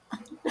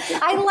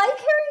 I like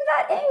hearing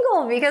that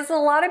angle because a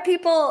lot of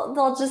people,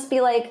 they'll just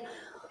be like,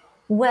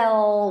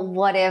 well,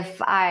 what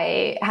if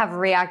I have a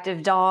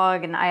reactive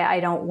dog and I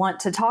don't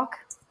want to talk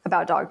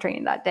about dog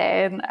training that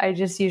day? And I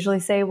just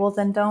usually say, well,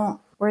 then don't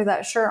wear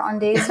that shirt on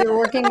days you're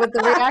working with the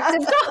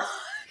reactive dog.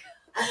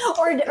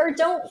 Or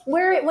don't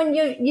wear it when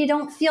you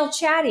don't feel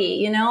chatty.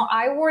 You know,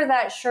 I wore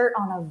that shirt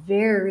on a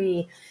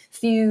very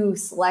few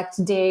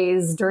select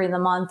days during the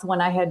month when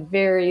I had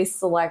very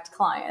select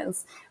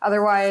clients.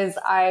 Otherwise,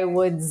 I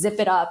would zip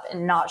it up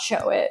and not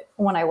show it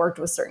when I worked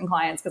with certain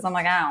clients because I'm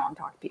like, I don't want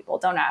to talk to people.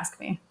 Don't ask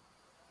me.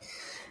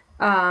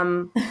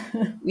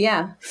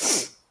 Yeah.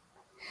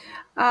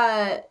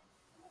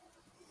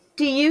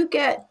 Do you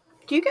get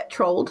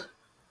trolled?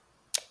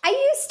 I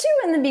used to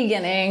in the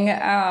beginning.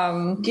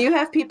 Do you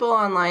have people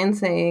online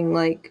saying,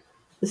 like,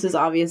 this is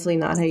obviously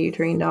not how you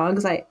train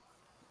dogs?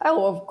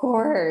 Oh, of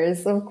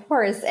course. Of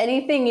course.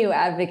 Anything you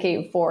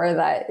advocate for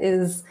that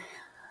is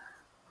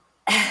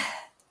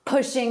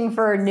pushing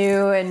for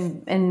new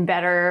and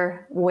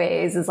better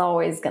ways is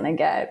always going to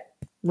get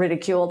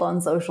ridiculed on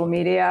social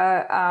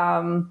media.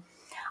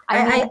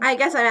 I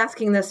guess I'm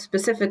asking this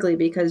specifically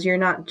because you're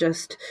not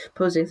just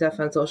posting stuff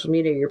on social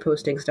media. You're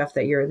posting stuff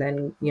that you're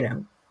then,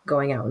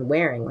 going out and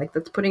wearing. Like,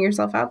 that's putting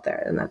yourself out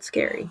there, and that's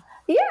scary.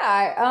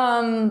 Yeah.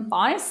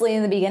 Honestly,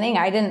 in the beginning,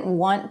 I didn't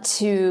want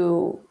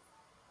to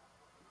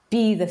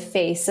be the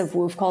face of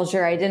woof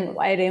culture. I didn't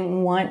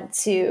want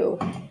to.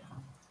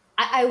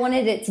 I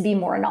wanted it to be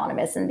more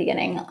anonymous in the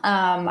beginning.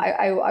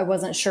 I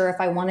wasn't sure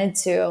if I wanted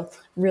to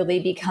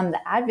really become the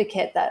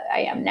advocate that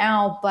I am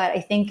now, but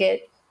I think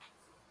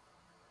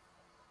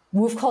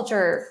woof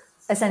culture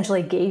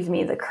essentially gave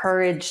me the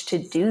courage to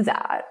do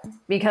that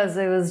because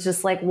it was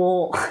just like,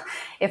 well,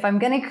 if I'm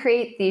going to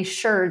create these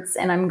shirts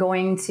and I'm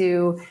going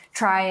to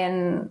try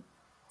and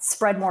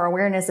spread more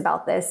awareness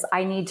about this,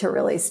 I need to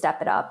really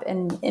step it up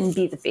and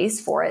be the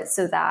face for it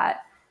so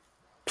that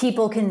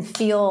people can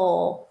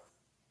feel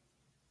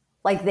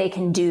like they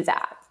can do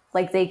that.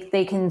 Like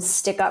they can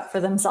stick up for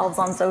themselves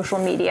on social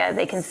media.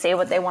 They can say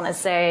what they want to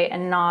say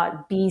and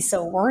not be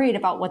so worried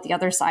about what the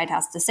other side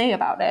has to say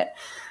about it.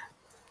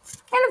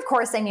 And of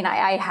course, I mean,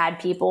 I had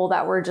people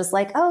that were just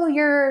like, oh,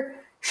 your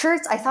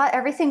shirts, I thought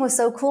everything was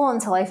so cool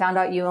until I found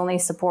out you only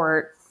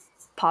support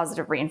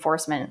positive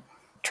reinforcement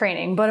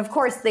training. But of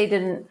course, they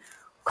didn't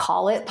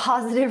call it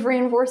positive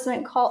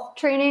reinforcement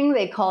training.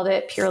 They called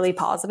it purely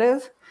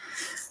positive,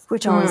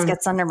 which always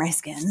gets under my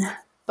skin.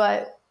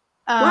 But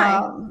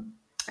why?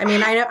 I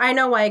mean, I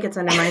know why it gets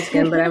under my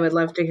skin, but I would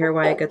love to hear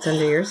why it gets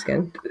under your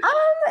skin.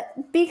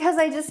 Because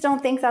I just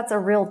don't think that's a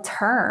real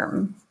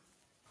term.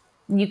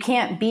 You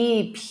can't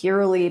be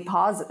purely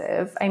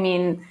positive. I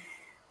mean,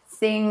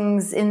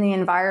 things in the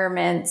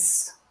environment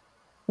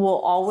will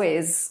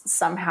always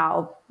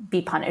somehow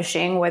be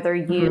punishing, whether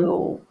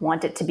you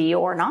want it to be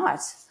or not.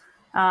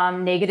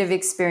 Negative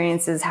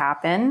experiences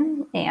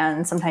happen,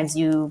 and sometimes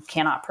you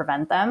cannot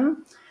prevent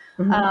them.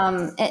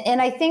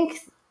 And I think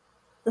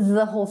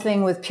the whole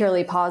thing with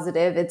purely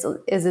positive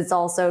it's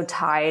also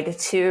tied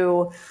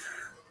to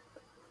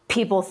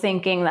people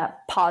thinking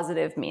that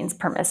positive means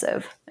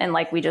permissive, and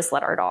like we just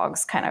let our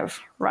dogs kind of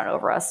run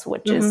over us,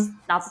 which is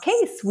not the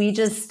case. We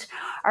just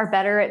are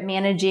better at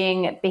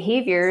managing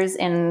behaviors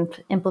and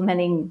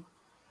implementing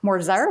more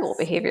desirable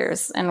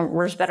behaviors, and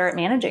we're just better at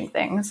managing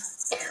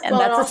things. And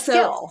that's a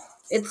skill.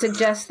 It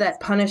suggests that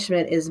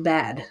punishment is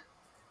bad,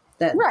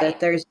 that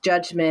there's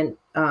judgment.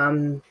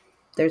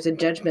 There's a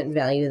judgment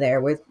value there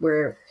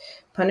where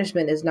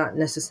punishment is not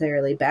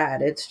necessarily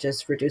bad. It's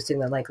just reducing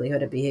the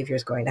likelihood of behavior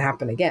is going to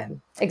happen again.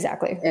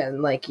 Exactly.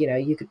 And like,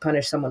 you could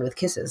punish someone with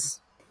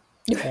kisses,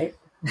 right?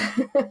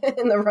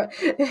 And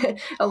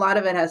a lot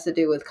of it has to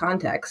do with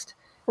context.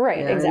 Right.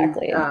 And,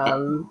 exactly.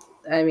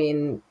 I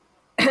mean,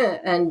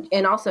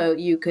 and also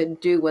you could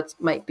do what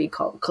might be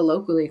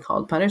colloquially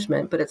called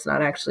punishment, but it's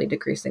not actually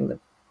decreasing the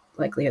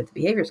likelihood the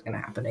behavior is going to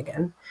happen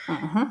again.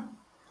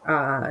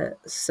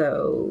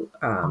 So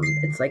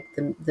it's like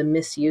the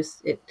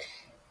misuse.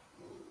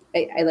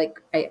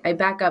 I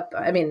back up.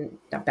 I mean,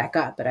 not back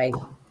up, but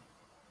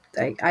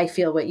I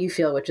feel what you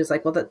feel, which is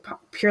like, well, that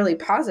purely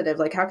positive.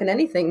 Like, how can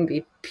anything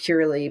be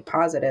purely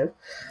positive?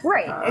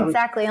 Right,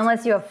 exactly.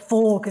 Unless you have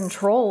full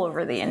control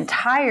over the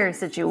entire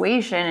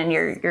situation and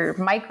you're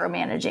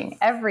micromanaging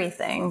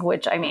everything.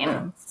 Which, I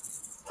mean,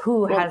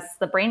 who has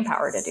the brain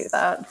power to do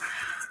that?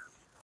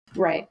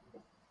 Right.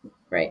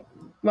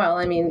 Well,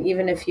 I mean,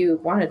 even if you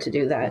wanted to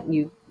do that,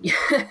 you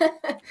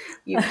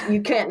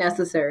can't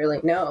necessarily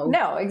know.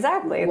 No,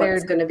 exactly.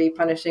 What's going to be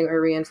punishing or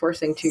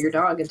reinforcing to your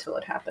dog until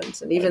it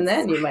happens, and even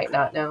then, you might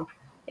not know.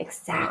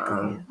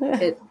 Exactly.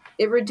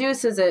 It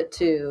reduces it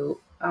to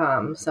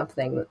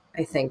something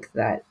I think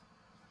that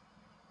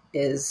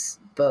is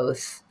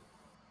both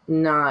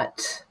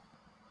not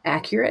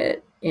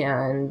accurate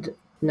and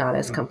not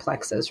as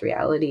complex as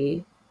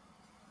reality.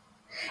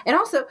 And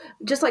also,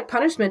 just like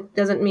punishment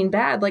doesn't mean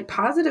bad, like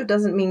positive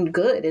doesn't mean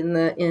good.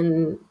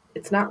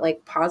 It's not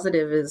like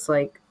positive is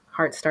like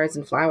heart, stars,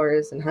 and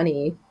flowers and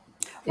honey,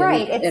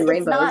 right? And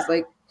rainbows.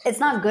 It's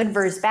not good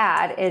versus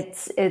bad.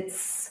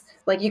 It's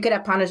like you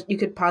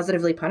could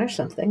positively punish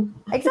something.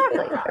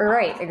 Exactly.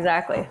 Right.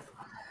 Exactly.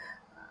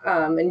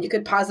 And you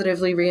could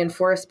positively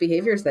reinforce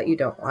behaviors that you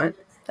don't want.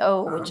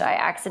 Which I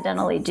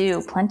accidentally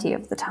do plenty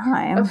of the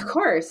time. Of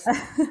course.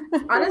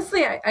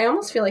 Honestly, I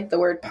almost feel like the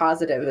word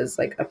positive is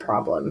like a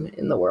problem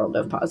in the world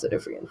of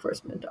positive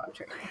reinforcement dog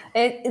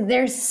training.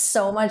 There's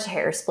so much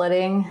hair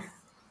splitting.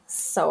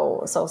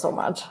 So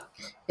much.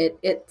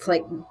 It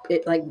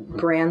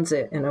brands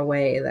it in a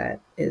way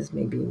that is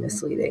maybe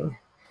misleading.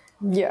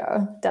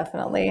 Yeah,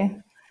 definitely.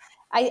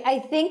 I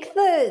think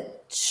the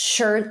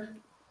shirt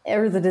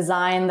or the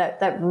design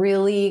that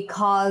really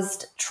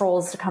caused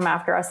trolls to come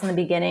after us in the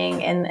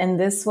beginning. And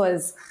this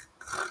was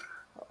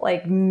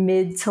like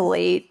mid to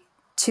late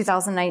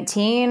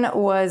 2019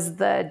 was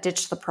the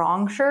Ditch the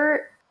Prong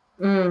shirt.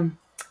 And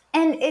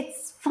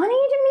it's funny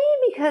to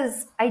me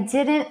because I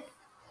didn't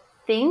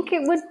think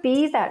it would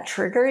be that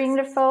triggering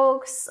to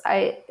folks.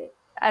 I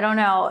don't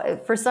know.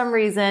 For some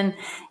reason,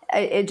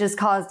 it just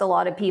caused a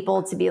lot of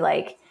people to be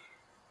like,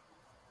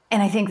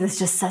 and I think this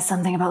just says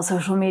something about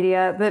social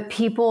media, but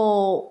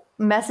people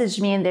messaged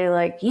me and they're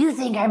like, you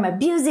think I'm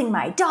abusing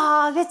my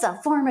dog? It's a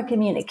form of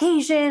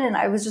communication. And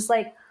I was just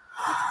like,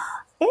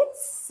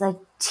 it's a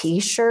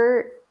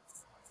t-shirt.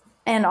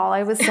 And all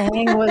I was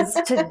saying was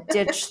to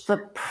ditch the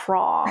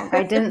prong.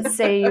 I didn't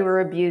say you were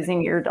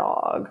abusing your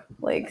dog.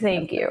 Like,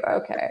 thank you.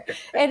 Okay.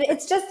 And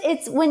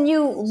it's when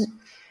you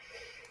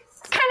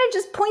kind of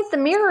just point the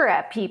mirror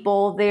at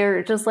people,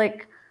 they're just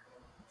like,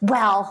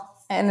 well,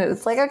 and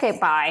it's like, okay,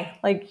 bye.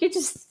 Like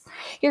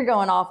you're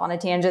going off on a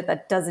tangent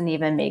that doesn't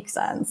even make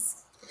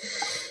sense.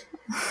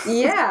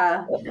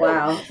 Yeah.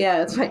 Wow.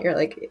 Yeah. It's what you're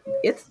like.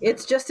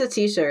 It's just a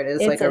t-shirt.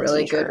 It's like a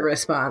really good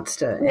response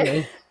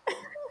to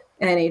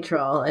any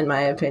troll, in my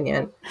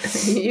opinion.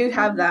 You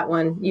have that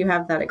one. You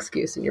have that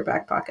excuse in your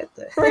back pocket.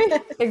 Right.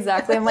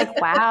 Exactly. I'm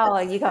like, wow,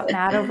 you got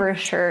mad over a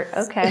shirt.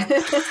 Okay.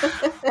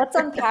 Let's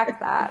unpack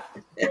that.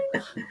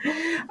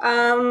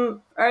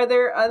 Are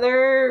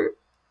there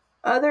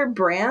other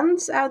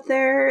brands out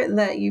there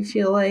that you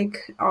feel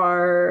like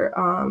are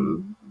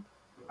on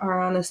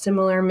a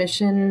similar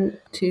mission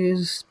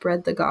to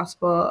spread the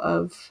gospel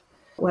of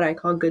what I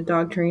call good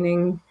dog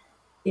training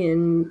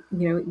in,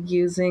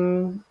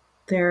 using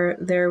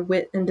their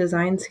wit and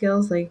design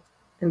skills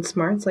and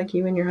smarts like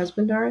you and your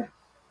husband are?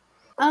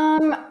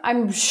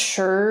 I'm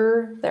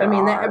sure there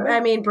are. I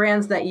mean,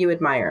 brands that you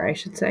admire, I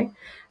should say.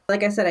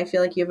 Like I said, I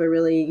feel like you have a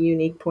really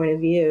unique point of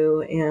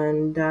view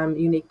and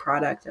unique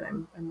product,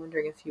 and I'm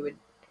wondering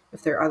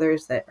if there are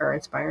others that are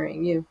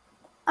inspiring you.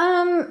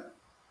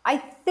 I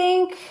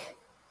think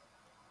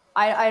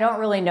I don't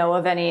really know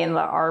of any in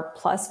the R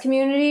plus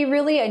community,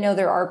 really. I know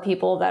there are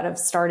people that have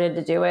started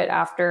to do it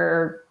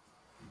after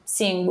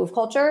seeing Move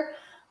Culture,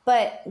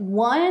 but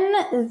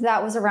one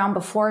that was around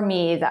before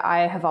me that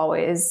I have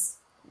always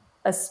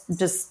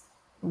just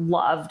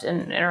loved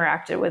and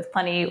interacted with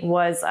plenty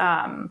was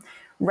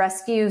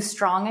Rescue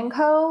Strong &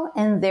 Co.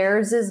 And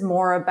theirs is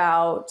more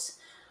about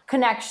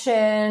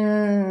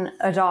connection,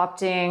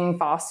 adopting,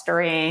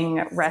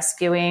 fostering,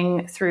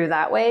 rescuing through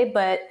that way.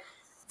 But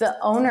the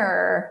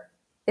owner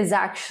is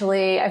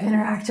actually, I've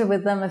interacted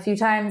with them a few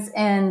times,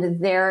 and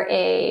they're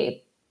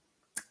a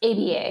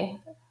ABA,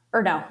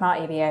 or no,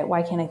 not ABA.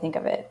 Why can't I think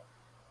of it?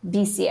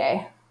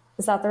 BCA.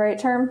 Is that the right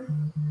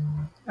term?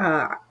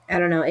 I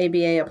don't know.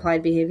 ABA,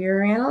 Applied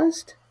Behavior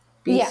Analyst?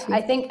 BC? Yeah,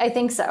 I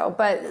think so.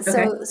 But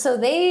so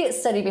they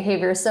study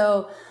behavior.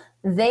 So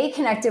they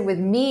connected with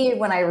me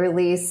when I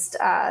released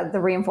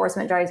the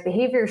Reinforcement Drives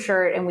Behavior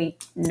shirt, and we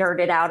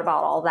nerded out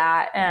about all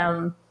that,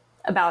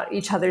 about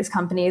each other's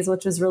companies,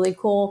 which was really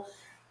cool.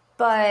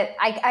 But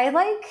I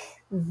like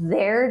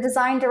their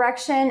design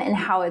direction and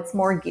how it's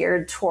more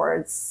geared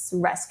towards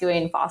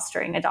rescuing,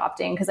 fostering,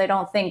 adopting, because I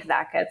don't think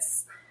that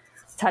gets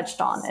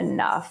touched on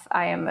enough.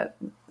 I am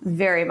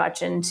very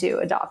much into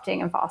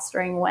adopting and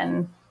fostering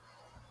when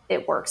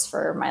it works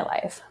for my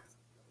life.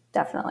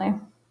 Definitely.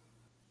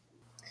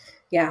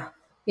 Yeah.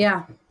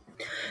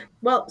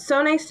 Well,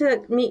 so nice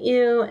to meet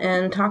you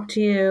and talk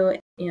to you.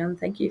 And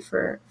thank you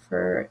for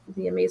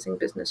the amazing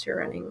business you're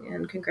running.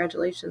 And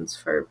congratulations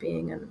for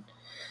being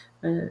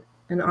an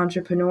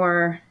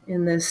entrepreneur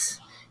in this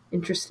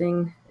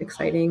interesting,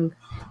 exciting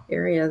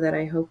area that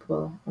I hope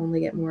will only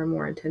get more and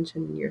more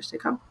attention in years to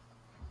come.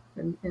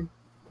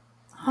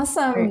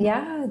 Awesome. Great.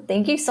 Yeah.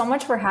 Thank you so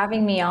much for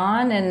having me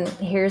on. And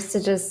here's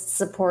to just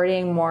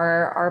supporting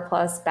more R+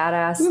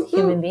 badass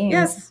human beings.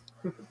 Yes.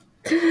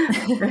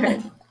 All right.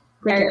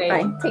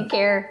 Bye. Take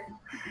care.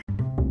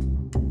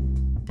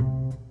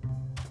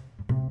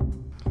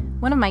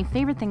 One of my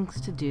favorite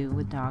things to do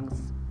with dogs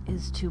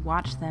is to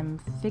watch them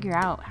figure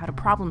out how to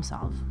problem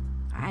solve.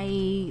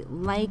 I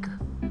like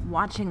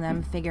watching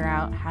them figure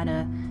out how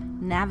to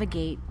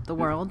navigate the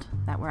world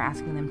that we're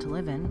asking them to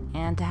live in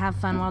and to have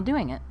fun while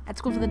doing it. At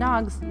School for the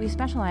Dogs, we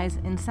specialize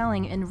in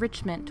selling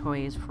enrichment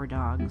toys for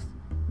dogs.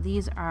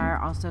 These are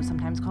also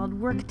sometimes called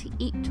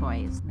work-to-eat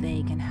toys.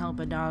 They can help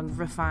a dog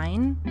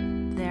refine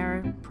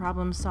their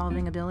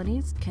problem-solving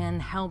abilities, can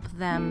help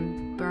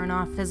them burn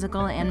off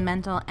physical and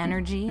mental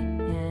energy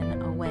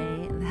in a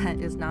way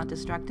that is not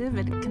destructive.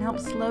 It can help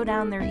slow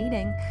down their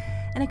eating,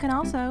 and it can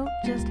also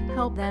just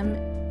help them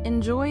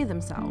enjoy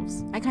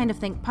themselves. I kind of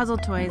think puzzle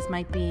toys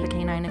might be the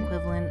canine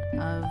equivalent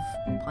of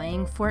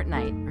playing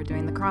Fortnite or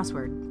doing the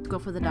crossword. School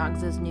for the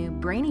Dogs' new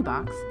Brainy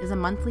Box is a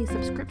monthly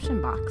subscription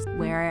box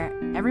where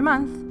every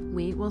month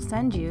we will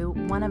send you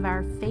one of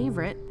our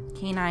favorite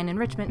canine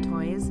enrichment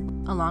toys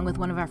along with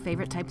one of our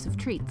favorite types of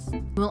treats.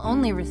 You will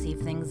only receive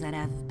things that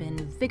have been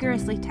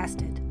vigorously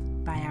tested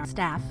by our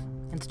staff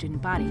and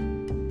student body.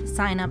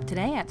 Sign up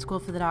today at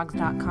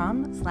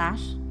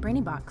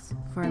schoolforthedogs.com/brainybox.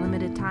 For a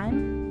limited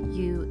time,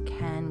 you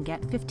can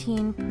get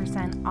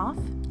 15% off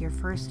your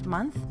first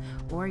month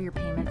or your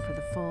payment for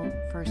the full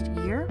first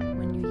year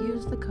when you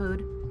use the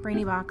code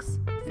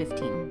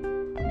BrainyBox15.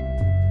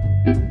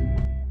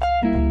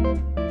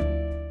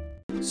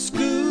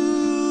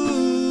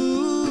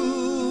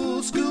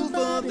 School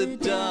for the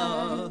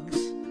Dogs.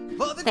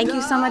 Thank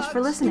you so much for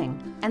listening,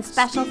 and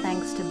special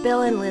thanks to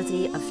Bill and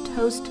Lizzie of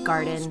Toast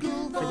Garden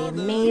for the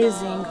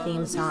amazing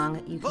theme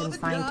song. You can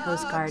find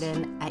Toast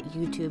Garden at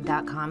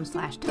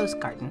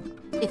youtube.com/toastgarden.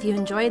 If you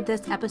enjoyed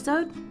this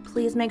episode,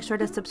 please make sure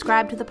to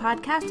subscribe to the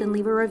podcast and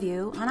leave a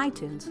review on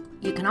iTunes.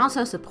 You can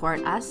also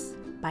support us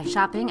by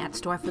shopping at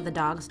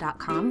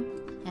storeforthedogs.com,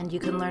 and you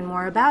can learn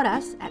more about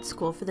us at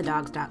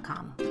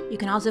schoolforthedogs.com. You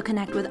can also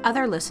connect with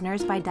other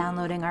listeners by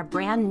downloading our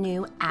brand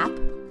new app.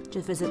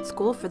 Just visit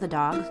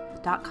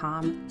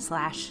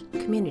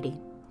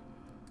schoolforthedogs.com/community.